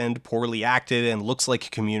cheap and poorly acted and looks like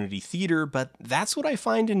community theater, but that's what I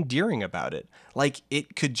find endearing about it. Like,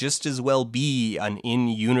 it could just as well be an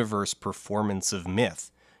in-universe performance of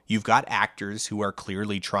myth. You've got actors who are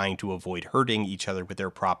clearly trying to avoid hurting each other with their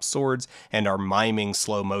prop swords and are miming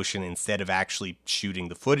slow motion instead of actually shooting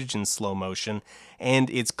the footage in slow motion, and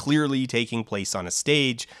it's clearly taking place on a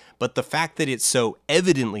stage, but the fact that it's so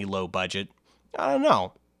evidently low budget, I don't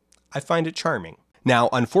know, I find it charming. Now,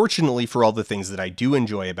 unfortunately for all the things that I do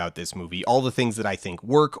enjoy about this movie, all the things that I think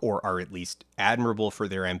work or are at least admirable for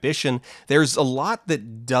their ambition, there's a lot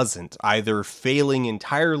that doesn't, either failing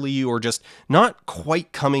entirely or just not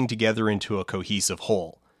quite coming together into a cohesive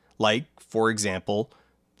whole. Like, for example,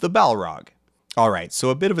 the Balrog. Alright,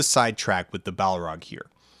 so a bit of a sidetrack with the Balrog here.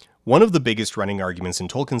 One of the biggest running arguments in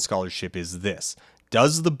Tolkien scholarship is this.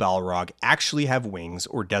 Does the Balrog actually have wings,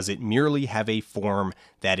 or does it merely have a form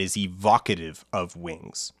that is evocative of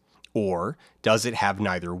wings? Or does it have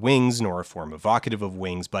neither wings nor a form evocative of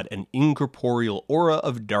wings, but an incorporeal aura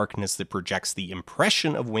of darkness that projects the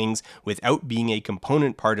impression of wings without being a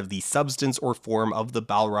component part of the substance or form of the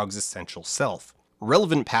Balrog's essential self?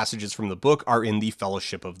 Relevant passages from the book are in the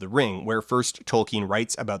Fellowship of the Ring, where first Tolkien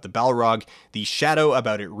writes about the Balrog, the shadow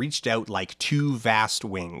about it reached out like two vast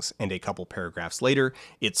wings, and a couple paragraphs later,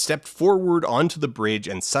 it stepped forward onto the bridge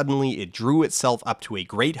and suddenly it drew itself up to a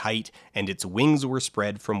great height, and its wings were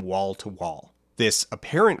spread from wall to wall. This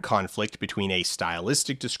apparent conflict between a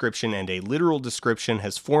stylistic description and a literal description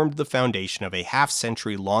has formed the foundation of a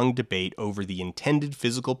half-century-long debate over the intended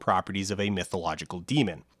physical properties of a mythological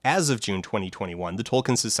demon. As of June 2021, the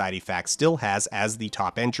Tolkien Society fact still has as the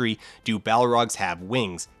top entry, do Balrogs have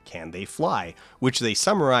wings? Can they fly? Which they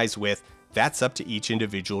summarize with, that's up to each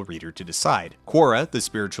individual reader to decide. Quora, the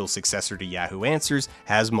spiritual successor to Yahoo Answers,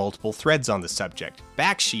 has multiple threads on the subject.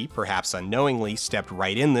 Bakshi, perhaps unknowingly, stepped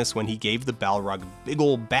right in this when he gave the Balrog big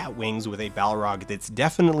ol' bat wings with a Balrog that's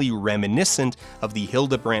definitely reminiscent of the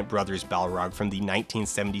Hildebrandt brothers Balrog from the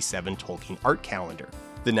 1977 Tolkien art calendar.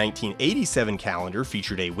 The 1987 calendar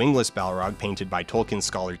featured a wingless Balrog painted by Tolkien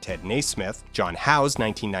scholar Ted Naismith. John Howe's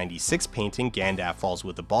 1996 painting Gandalf Falls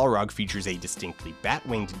with a Balrog features a distinctly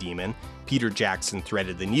bat-winged demon. Peter Jackson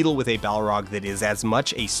threaded the needle with a Balrog that is as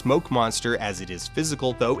much a smoke monster as it is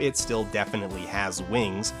physical, though it still definitely has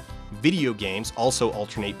wings. Video games also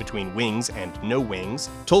alternate between wings and no wings.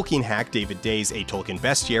 Tolkien hack David Day's A Tolkien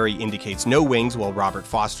Bestiary indicates no wings, while Robert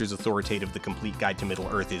Foster's authoritative The Complete Guide to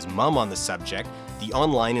Middle-earth is mum on the subject. The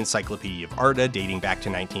online Encyclopedia of Arda, dating back to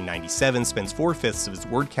 1997, spends 4/5 of its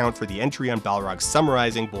word count for the entry on Balrog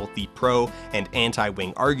summarizing both the pro and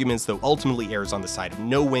anti-wing arguments, though ultimately errs on the side of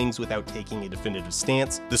no wings without taking a definitive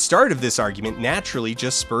stance. The start of this argument naturally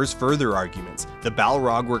just spurs further arguments. The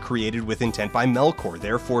Balrog were created with intent by Melkor,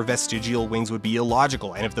 therefore vestigial wings would be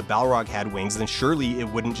illogical, and if the Balrog had wings, then surely it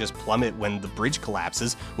wouldn't just plummet when the bridge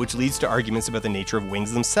collapses, which leads to arguments about the nature of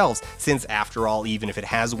wings themselves, since after all, even if it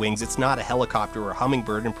has wings, it's not a helicopter or a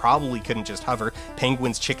hummingbird and probably couldn't just hover.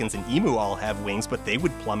 Penguins, chickens, and emu all have wings, but they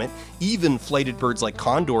would plummet. Even flighted birds like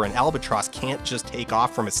condor and albatross can't just take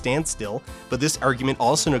off from a standstill. But this argument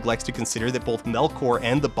also neglects to consider that both Melkor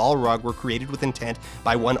and the Balrog were created with intent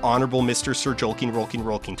by one honorable Mr. Sir Jolkien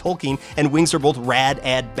Rolkien Tolkien, and wings are both rad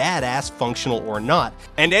and badass, functional or not.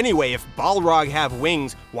 And anyway, if Balrog have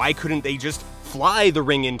wings, why couldn't they just fly the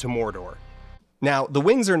ring into Mordor? Now, the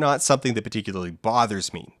wings are not something that particularly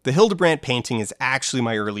bothers me. The Hildebrandt painting is actually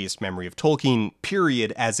my earliest memory of Tolkien,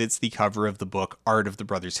 period, as it's the cover of the book Art of the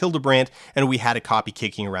Brothers Hildebrandt, and we had a copy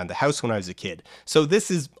kicking around the house when I was a kid. So this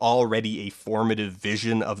is already a formative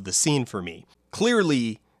vision of the scene for me.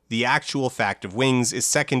 Clearly, the actual fact of wings is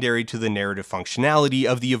secondary to the narrative functionality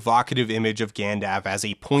of the evocative image of Gandalf as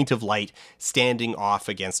a point of light standing off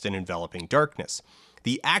against an enveloping darkness.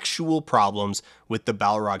 The actual problems with the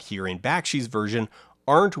Balrog here in Bakshi's version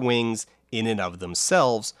aren't wings in and of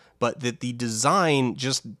themselves, but that the design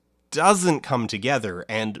just doesn't come together,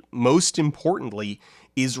 and most importantly,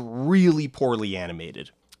 is really poorly animated.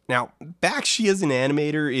 Now, Bakshi as an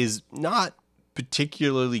animator is not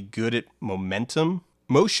particularly good at momentum.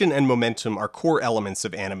 Motion and momentum are core elements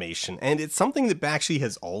of animation, and it's something that Bakshi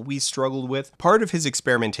has always struggled with. Part of his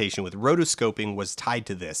experimentation with rotoscoping was tied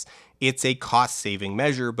to this. It's a cost-saving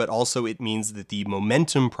measure, but also it means that the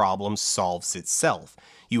momentum problem solves itself.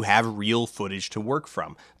 You have real footage to work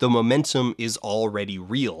from. The momentum is already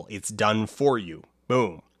real. It's done for you.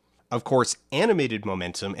 Boom. Of course, animated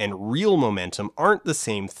momentum and real momentum aren't the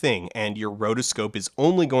same thing, and your rotoscope is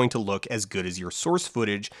only going to look as good as your source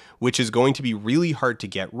footage, which is going to be really hard to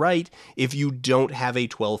get right if you don't have a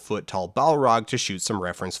 12-foot tall Balrog to shoot some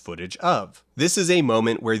reference footage of. This is a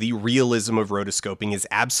moment where the realism of rotoscoping is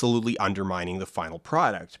absolutely undermining the final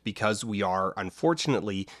product, because we are,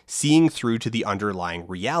 unfortunately, seeing through to the underlying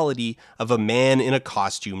reality of a man in a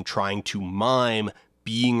costume trying to mime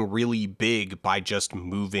being really big by just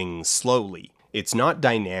moving slowly. It's not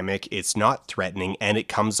dynamic, it's not threatening, and it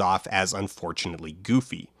comes off as unfortunately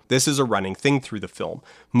goofy. This is a running thing through the film.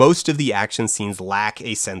 Most of the action scenes lack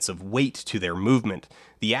a sense of weight to their movement.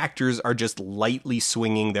 The actors are just lightly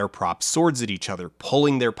swinging their prop swords at each other,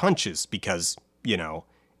 pulling their punches, because, you know,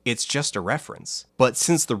 it's just a reference. But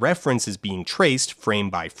since the reference is being traced frame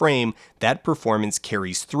by frame, that performance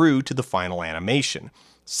carries through to the final animation.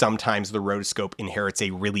 Sometimes the rotoscope inherits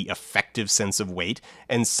a really effective sense of weight,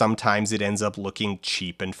 and sometimes it ends up looking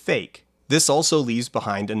cheap and fake. This also leaves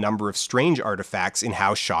behind a number of strange artifacts in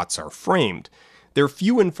how shots are framed. They're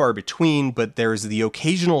few and far between, but there's the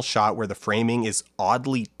occasional shot where the framing is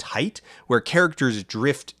oddly tight, where characters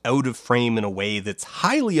drift out of frame in a way that's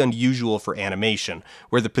highly unusual for animation,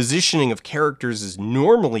 where the positioning of characters is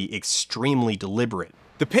normally extremely deliberate.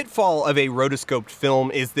 The pitfall of a rotoscoped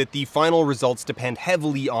film is that the final results depend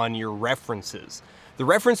heavily on your references. The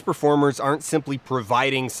reference performers aren't simply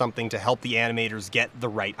providing something to help the animators get the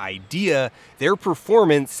right idea, their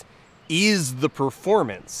performance is the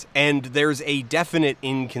performance, and there's a definite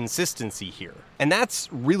inconsistency here. And that's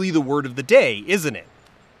really the word of the day, isn't it?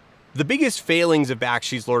 The biggest failings of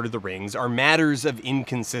Bakshi's Lord of the Rings are matters of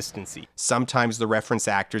inconsistency. Sometimes the reference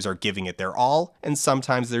actors are giving it their all, and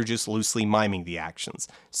sometimes they're just loosely miming the actions.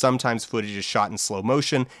 Sometimes footage is shot in slow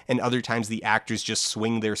motion, and other times the actors just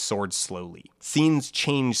swing their swords slowly. Scenes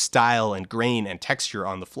change style and grain and texture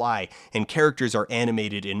on the fly, and characters are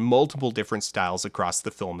animated in multiple different styles across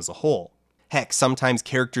the film as a whole. Heck, sometimes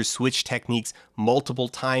characters switch techniques multiple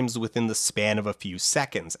times within the span of a few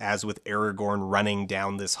seconds, as with Aragorn running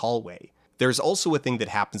down this hallway. There's also a thing that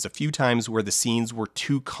happens a few times where the scenes were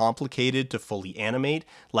too complicated to fully animate,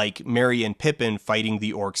 like Merry and Pippin fighting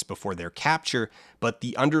the orcs before their capture, but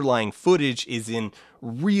the underlying footage is in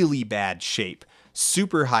really bad shape.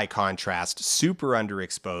 Super high contrast, super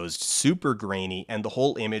underexposed, super grainy, and the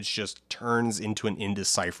whole image just turns into an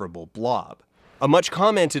indecipherable blob. A much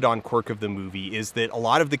commented on quirk of the movie is that a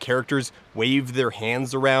lot of the characters wave their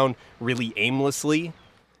hands around really aimlessly.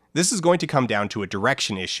 This is going to come down to a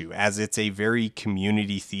direction issue, as it's a very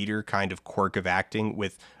community theater kind of quirk of acting,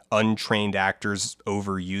 with untrained actors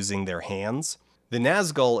overusing their hands. The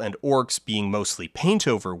Nazgul and orcs being mostly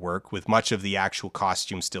paint-over work, with much of the actual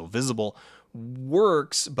costume still visible,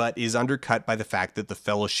 works, but is undercut by the fact that the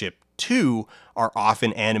Fellowship 2 are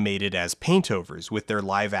often animated as paintovers, with their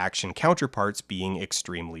live-action counterparts being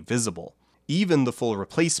extremely visible. Even the full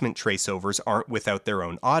replacement traceovers aren't without their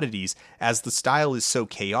own oddities, as the style is so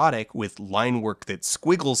chaotic, with line work that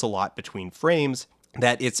squiggles a lot between frames,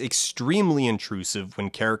 that it's extremely intrusive when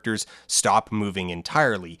characters stop moving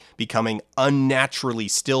entirely, becoming unnaturally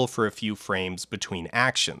still for a few frames between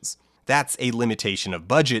actions. That's a limitation of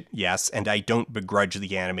budget, yes, and I don't begrudge the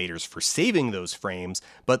animators for saving those frames,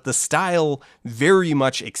 but the style very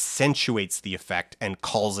much accentuates the effect and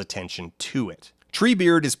calls attention to it.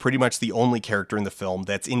 Treebeard is pretty much the only character in the film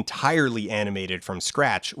that's entirely animated from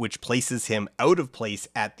scratch, which places him out of place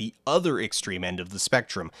at the other extreme end of the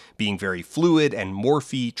spectrum, being very fluid and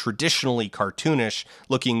morphy, traditionally cartoonish,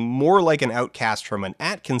 looking more like an outcast from an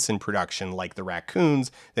Atkinson production like The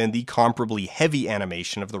Raccoons than the comparably heavy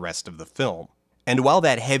animation of the rest of the film. And while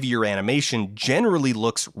that heavier animation generally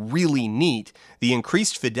looks really neat, the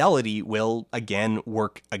increased fidelity will, again,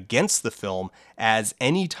 work against the film, as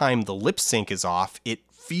any time the lip sync is off, it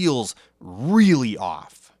feels really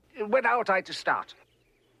off. When ought I to start?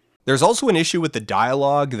 There's also an issue with the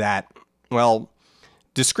dialogue that, well,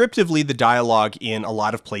 descriptively the dialogue in a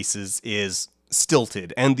lot of places is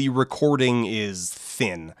stilted, and the recording is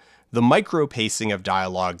thin. The micro-pacing of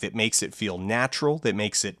dialogue that makes it feel natural, that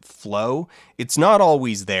makes it flow, it's not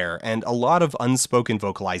always there, and a lot of unspoken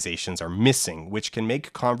vocalizations are missing, which can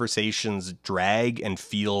make conversations drag and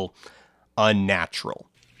feel unnatural.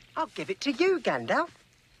 I'll give it to you, Gandalf.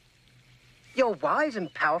 You're wise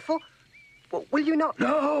and powerful. Well, will you not?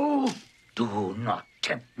 No! Do not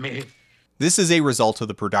tempt me. This is a result of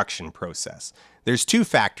the production process. There's two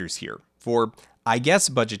factors here. For, I guess,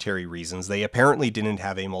 budgetary reasons, they apparently didn't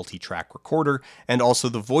have a multi-track recorder, and also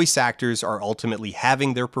the voice actors are ultimately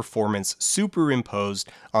having their performance superimposed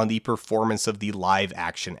on the performance of the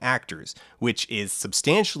live-action actors, which is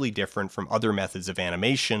substantially different from other methods of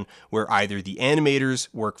animation, where either the animators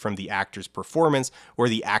work from the actor's performance, or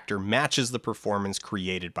the actor matches the performance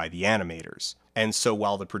created by the animators. And so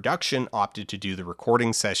while the production opted to do the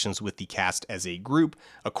recording sessions with the cast as a group,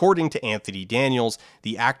 according to Anthony Daniels,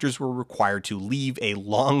 the actors were required to leave a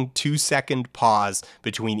long 2-second pause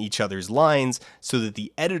between each other's lines so that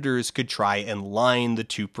the editors could try and line the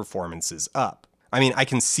two performances up. I mean, I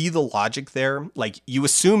can see the logic there. Like, you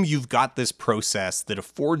assume you've got this process that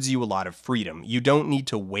affords you a lot of freedom. You don't need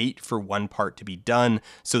to wait for one part to be done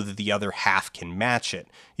so that the other half can match it.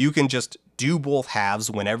 You can just do both halves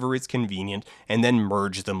whenever it's convenient and then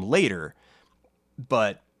merge them later.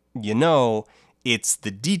 But, you know, it's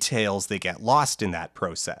the details that get lost in that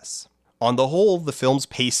process. On the whole, the film's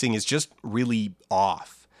pacing is just really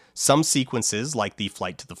off. Some sequences, like the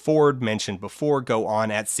flight to the Ford mentioned before, go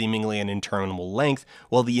on at seemingly an interminable length,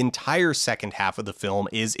 while the entire second half of the film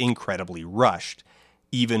is incredibly rushed.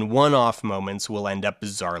 Even one-off moments will end up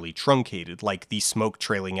bizarrely truncated, like the smoke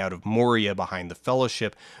trailing out of Moria behind the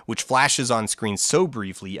Fellowship, which flashes on screen so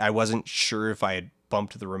briefly I wasn't sure if I had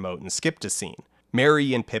bumped the remote and skipped a scene.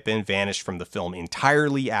 Merry and Pippin vanish from the film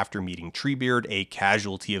entirely after meeting Treebeard, a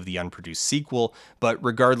casualty of the unproduced sequel, but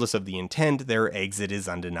regardless of the intent, their exit is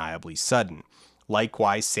undeniably sudden.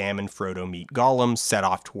 Likewise, Sam and Frodo meet Gollum, set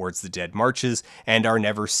off towards the Dead Marches, and are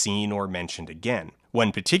never seen or mentioned again.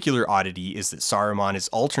 One particular oddity is that Saruman is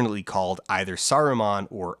alternately called either Saruman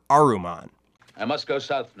or Aruman. I must go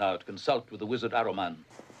south now to consult with the wizard Aruman.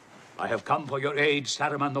 I have come for your aid,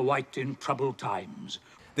 Saruman the White, in troubled times.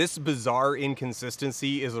 This bizarre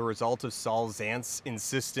inconsistency is a result of Saul Zaent's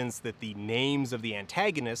insistence that the names of the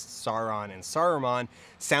antagonists, Sauron and Saruman,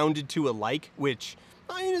 sounded too alike, which,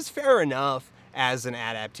 I mean, is fair enough as an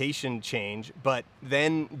adaptation change, but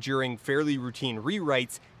then during fairly routine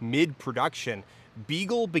rewrites mid-production,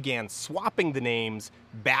 Beagle began swapping the names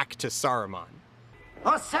back to Saruman.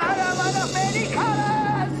 Oh, Saruman of many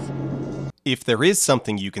colors! If there is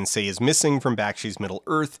something you can say is missing from Bakshi's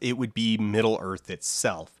Middle-earth, it would be Middle-earth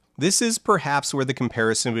itself. This is perhaps where the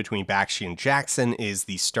comparison between Bakshi and Jackson is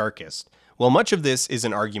the starkest. While much of this is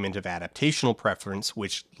an argument of adaptational preference,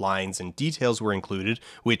 which lines and details were included,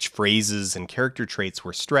 which phrases and character traits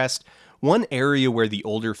were stressed, one area where the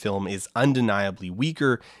older film is undeniably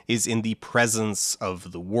weaker is in the presence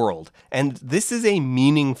of the world, and this is a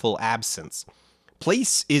meaningful absence.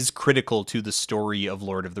 Place is critical to the story of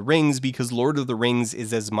Lord of the Rings because Lord of the Rings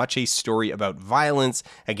is as much a story about violence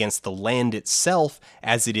against the land itself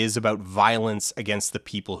as it is about violence against the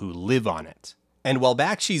people who live on it. And while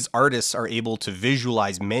Bakshi's artists are able to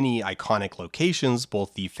visualize many iconic locations,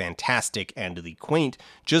 both the fantastic and the quaint,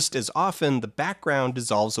 just as often the background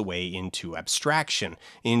dissolves away into abstraction,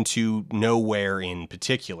 into nowhere in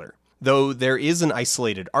particular. Though there is an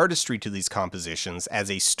isolated artistry to these compositions as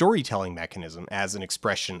a storytelling mechanism, as an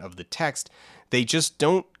expression of the text, they just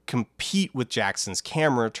don't compete with Jackson's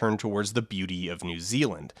camera turned towards the beauty of New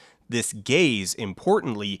Zealand. This gaze,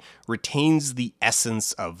 importantly, retains the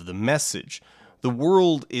essence of the message. The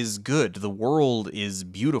world is good, the world is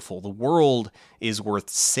beautiful, the world is worth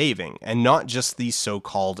saving, and not just the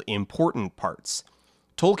so-called important parts.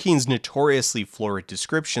 Tolkien's notoriously florid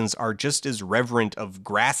descriptions are just as reverent of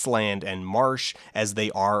grassland and marsh as they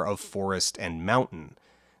are of forest and mountain.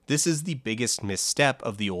 This is the biggest misstep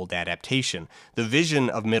of the old adaptation, the vision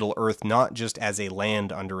of Middle-earth not just as a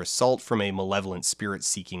land under assault from a malevolent spirit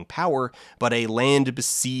seeking power, but a land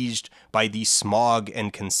besieged by the smog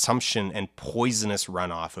and consumption and poisonous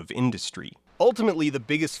runoff of industry. Ultimately, the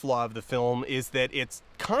biggest flaw of the film is that it's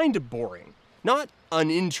kind of boring. Not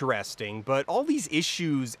uninteresting, but all these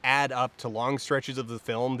issues add up to long stretches of the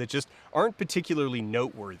film that just aren't particularly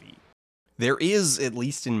noteworthy. There is, at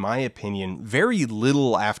least in my opinion, very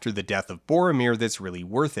little after the death of Boromir that's really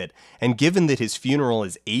worth it, and given that his funeral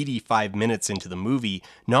is 85 minutes into the movie,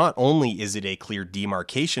 not only is it a clear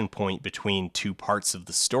demarcation point between two parts of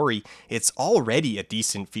the story, it's already a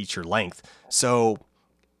decent feature length. So,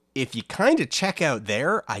 if you kinda check out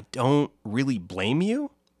there, I don't really blame you.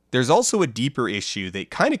 There's also a deeper issue that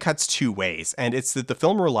kinda cuts two ways, and it's that the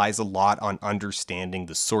film relies a lot on understanding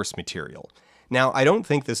the source material. Now, I don't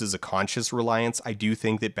think this is a conscious reliance. I do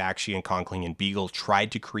think that Bakshi and Conkling and Beagle tried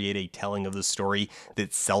to create a telling of the story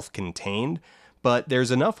that's self-contained, but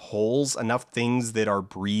there's enough holes, enough things that are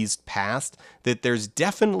breezed past, that there's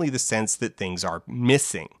definitely the sense that things are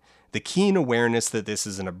missing. The keen awareness that this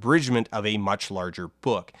is an abridgment of a much larger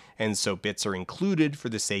book, and so bits are included for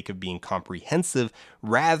the sake of being comprehensive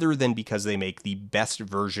rather than because they make the best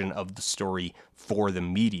version of the story for the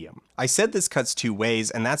medium. I said this cuts two ways,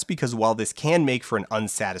 and that's because while this can make for an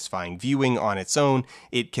unsatisfying viewing on its own,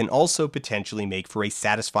 it can also potentially make for a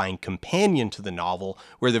satisfying companion to the novel,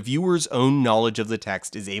 where the viewer's own knowledge of the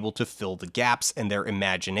text is able to fill the gaps and their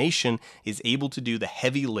imagination is able to do the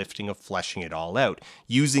heavy lifting of fleshing it all out,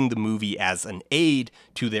 using the movie as an aid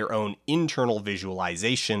to their own internal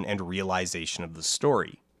visualization and realization of the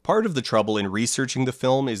story. Part of the trouble in researching the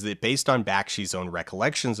film is that based on Bakshi's own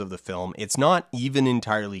recollections of the film, it's not even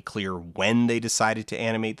entirely clear when they decided to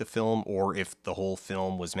animate the film, or if the whole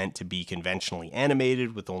film was meant to be conventionally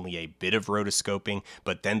animated with only a bit of rotoscoping,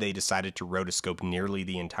 but then they decided to rotoscope nearly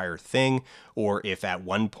the entire thing, or if at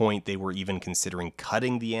one point they were even considering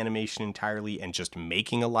cutting the animation entirely and just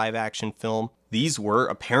making a live-action film. These were,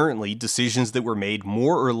 apparently, decisions that were made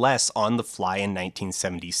more or less on the fly in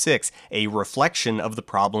 1976, a reflection of the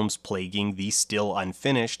problems plaguing the still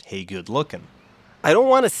unfinished Hey Good Lookin'. I don't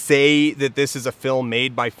want to say that this is a film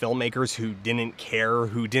made by filmmakers who didn't care,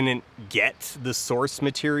 who didn't get the source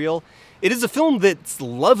material. It is a film that's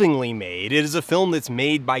lovingly made. It is a film that's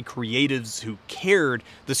made by creatives who cared.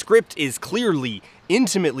 The script is clearly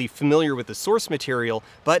intimately familiar with the source material,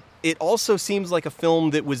 but it also seems like a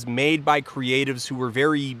film that was made by creatives who were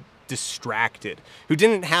very distracted, who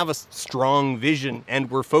didn't have a strong vision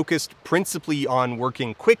and were focused principally on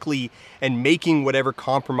working quickly and making whatever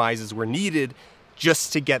compromises were needed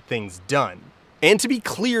just to get things done. And to be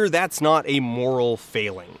clear, that's not a moral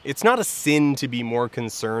failing. It's not a sin to be more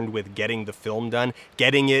concerned with getting the film done,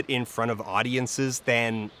 getting it in front of audiences,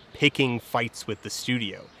 than picking fights with the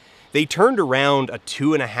studio. They turned around a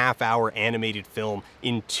 2.5-hour animated film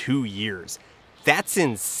in 2 years. That's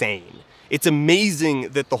insane. It's amazing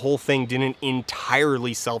that the whole thing didn't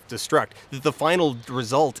entirely self-destruct, that the final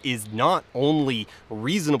result is not only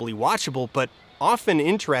reasonably watchable, but often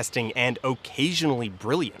interesting and occasionally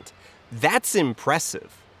brilliant. That's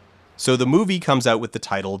impressive. So the movie comes out with the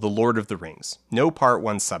title The Lord of the Rings, no Part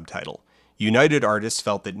 1 subtitle. United Artists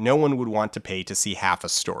felt that no one would want to pay to see half a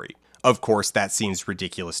story. Of course, that seems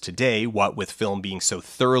ridiculous today, what with film being so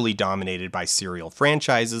thoroughly dominated by serial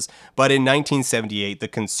franchises, but in 1978 the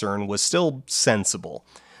concern was still sensible.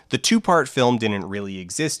 The two-part film didn't really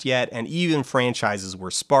exist yet, and even franchises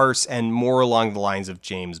were sparse and more along the lines of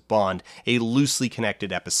James Bond, a loosely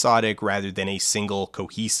connected episodic rather than a single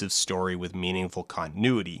cohesive story with meaningful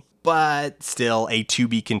continuity. But still, a to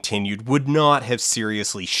be continued would not have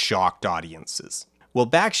seriously shocked audiences. Well,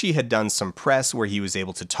 Bakshi had done some press where he was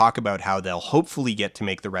able to talk about how they'll hopefully get to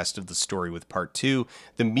make the rest of the story with Part 2,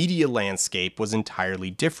 the media landscape was entirely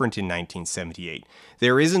different in 1978.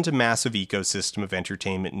 There isn't a massive ecosystem of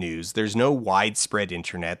entertainment news, there's no widespread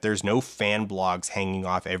internet, there's no fan blogs hanging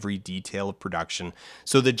off every detail of production,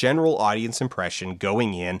 so the general audience impression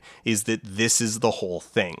going in is that this is the whole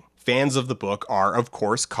thing. Fans of the book are, of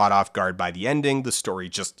course, caught off guard by the ending, the story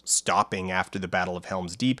just stopping after the Battle of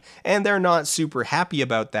Helm's Deep, and they're not super happy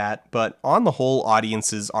about that, but on the whole,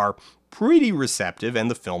 audiences are pretty receptive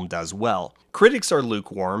and the film does well. Critics are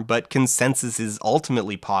lukewarm, but consensus is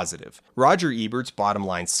ultimately positive. Roger Ebert's bottom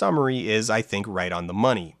line summary is, I think, right on the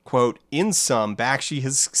money. Quote, "In sum, Bakshi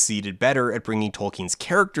has succeeded better at bringing Tolkien's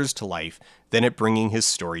characters to life than at bringing his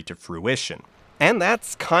story to fruition." And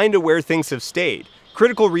that's kinda where things have stayed.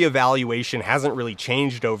 Critical reevaluation hasn't really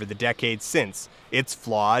changed over the decades since. It's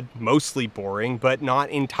flawed, mostly boring, but not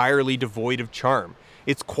entirely devoid of charm.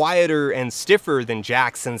 It's quieter and stiffer than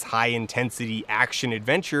Jackson's high-intensity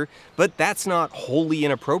action-adventure, but that's not wholly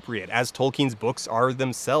inappropriate, as Tolkien's books are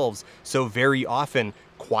themselves so very often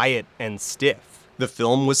quiet and stiff. The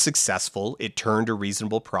film was successful, it turned a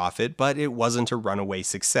reasonable profit, but it wasn't a runaway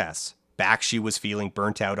success. Bakshi was feeling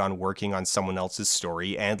burnt out on working on someone else's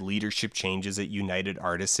story, and leadership changes at United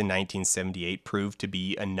Artists in 1978 proved to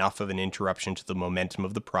be enough of an interruption to the momentum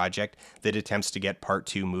of the project that attempts to get Part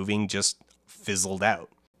 2 moving just fizzled out.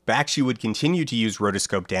 Bakshi would continue to use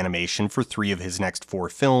rotoscoped animation for 3 of his next 4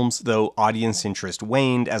 films, though audience interest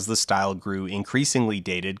waned as the style grew increasingly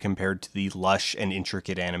dated compared to the lush and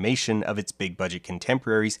intricate animation of its big-budget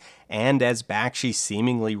contemporaries, and as Bakshi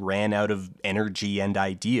seemingly ran out of energy and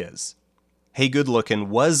ideas. Hey Good Lookin'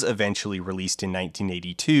 was eventually released in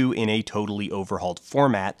 1982 in a totally overhauled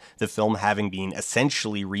format, the film having been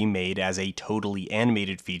essentially remade as a totally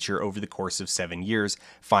animated feature over the course of 7 years,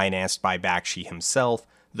 financed by Bakshi himself,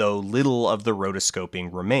 though little of the rotoscoping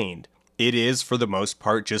remained. It is, for the most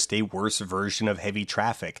part, just a worse version of Heavy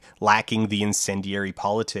Traffic, lacking the incendiary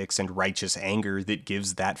politics and righteous anger that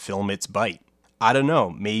gives that film its bite. I don't know,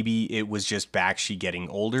 maybe it was just Bakshi getting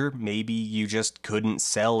older, maybe you just couldn't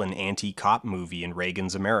sell an anti-cop movie in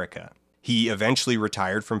Reagan's America. He eventually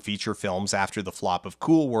retired from feature films after the flop of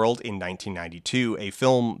Cool World in 1992, a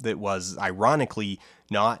film that was, ironically,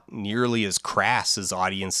 not nearly as crass as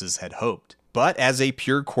audiences had hoped. But as a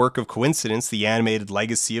pure quirk of coincidence, the animated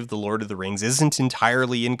legacy of The Lord of the Rings isn't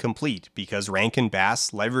entirely incomplete, because Rankin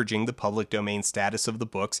Bass, leveraging the public domain status of the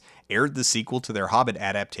books, aired the sequel to their Hobbit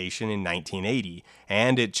adaptation in 1980,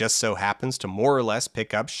 and it just so happens to more or less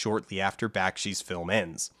pick up shortly after Bakshi's film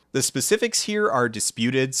ends. The specifics here are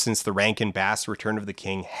disputed since the Rankin Bass Return of the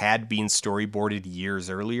King had been storyboarded years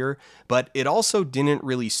earlier, but it also didn't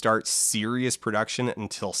really start serious production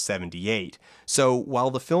until '78. So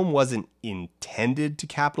while the film wasn't intended to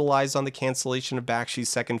capitalize on the cancellation of Bakshi's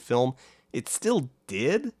second film, it still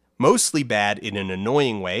did. Mostly bad in an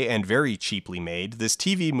annoying way and very cheaply made, this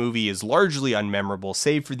TV movie is largely unmemorable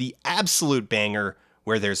save for the absolute banger,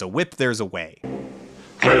 "Where there's a whip, there's a way."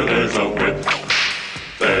 Where there's a whip,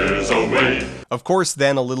 there's a way. Of course,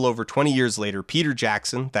 then, a little over 20 years later, Peter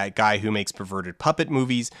Jackson, that guy who makes perverted puppet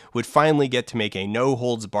movies, would finally get to make a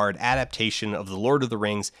no-holds-barred adaptation of The Lord of the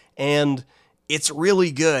Rings, and it's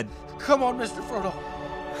really good. Come on, Mr. Frodo.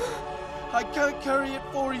 I can't carry it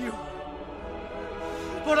for you,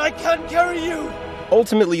 but I can carry you.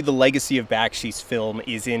 Ultimately, the legacy of Bakshi's film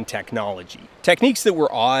is in technology. Techniques that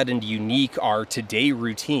were odd and unique are today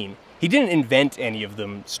routine. He didn't invent any of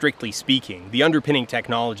them, strictly speaking. The underpinning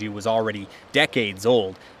technology was already decades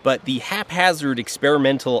old, but the haphazard,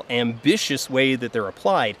 experimental, ambitious way that they're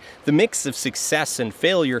applied, the mix of success and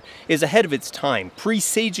failure, is ahead of its time,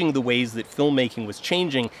 presaging the ways that filmmaking was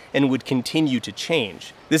changing and would continue to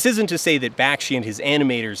change. This isn't to say that Bakshi and his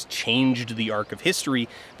animators changed the arc of history,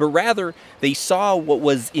 but rather they saw what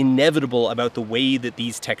was inevitable about the way that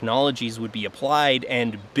these technologies would be applied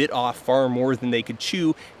and bit off far more than they could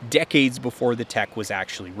chew decades before the tech was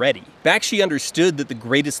actually ready. Bakshi understood that the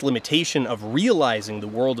greatest limitation of realizing the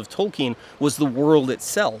world of Tolkien was the world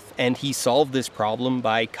itself, and he solved this problem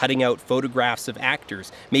by cutting out photographs of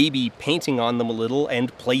actors, maybe painting on them a little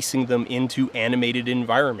and placing them into animated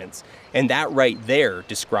environments. And that right there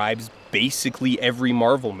describes basically every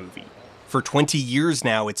Marvel movie. For 20 years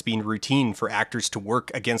now, it's been routine for actors to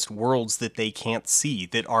work against worlds that they can't see,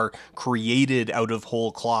 that are created out of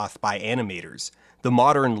whole cloth by animators. The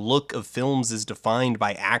modern look of films is defined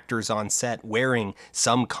by actors on set wearing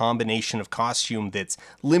some combination of costume that's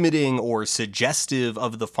limiting or suggestive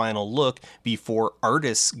of the final look before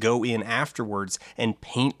artists go in afterwards and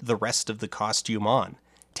paint the rest of the costume on.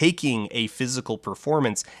 Taking a physical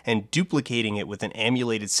performance and duplicating it with an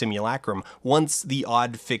emulated simulacrum, once the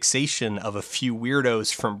odd fixation of a few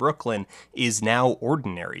weirdos from Brooklyn, is now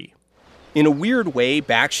ordinary. In a weird way,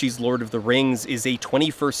 Bakshi's Lord of the Rings is a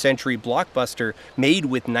 21st century blockbuster made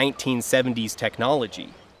with 1970s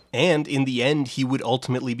technology. And in the end, he would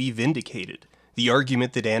ultimately be vindicated. The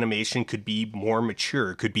argument that animation could be more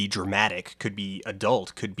mature, could be dramatic, could be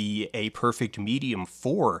adult, could be a perfect medium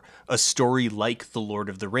for a story like The Lord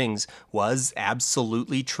of the Rings was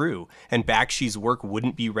absolutely true, and Bakshi's work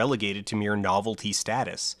wouldn't be relegated to mere novelty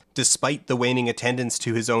status. Despite the waning attendance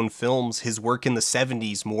to his own films, his work in the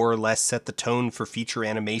 70s more or less set the tone for feature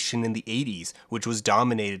animation in the 80s, which was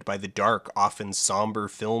dominated by the dark, often somber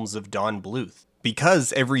films of Don Bluth.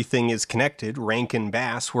 Because everything is connected, Rankin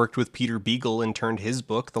Bass worked with Peter Beagle and turned his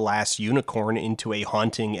book, The Last Unicorn, into a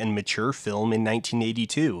haunting and mature film in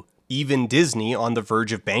 1982. Even Disney, on the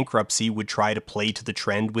verge of bankruptcy, would try to play to the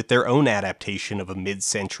trend with their own adaptation of a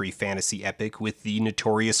mid-century fantasy epic with the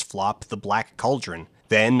notorious flop The Black Cauldron.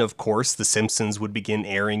 Then, of course, The Simpsons would begin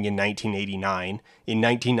airing in 1989. In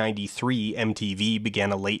 1993, MTV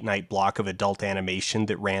began a late-night block of adult animation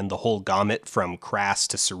that ran the whole gamut from crass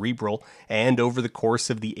to cerebral, and over the course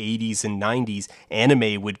of the 80s and 90s,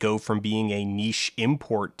 anime would go from being a niche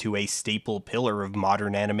import to a staple pillar of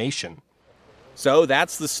modern animation. So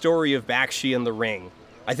that's the story of Bakshi and the Ring.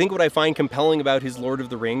 I think what I find compelling about his Lord of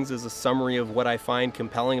the Rings is a summary of what I find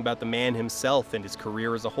compelling about the man himself and his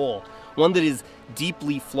career as a whole. One that is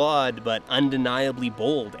deeply flawed but undeniably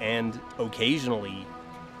bold and occasionally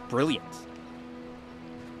brilliant.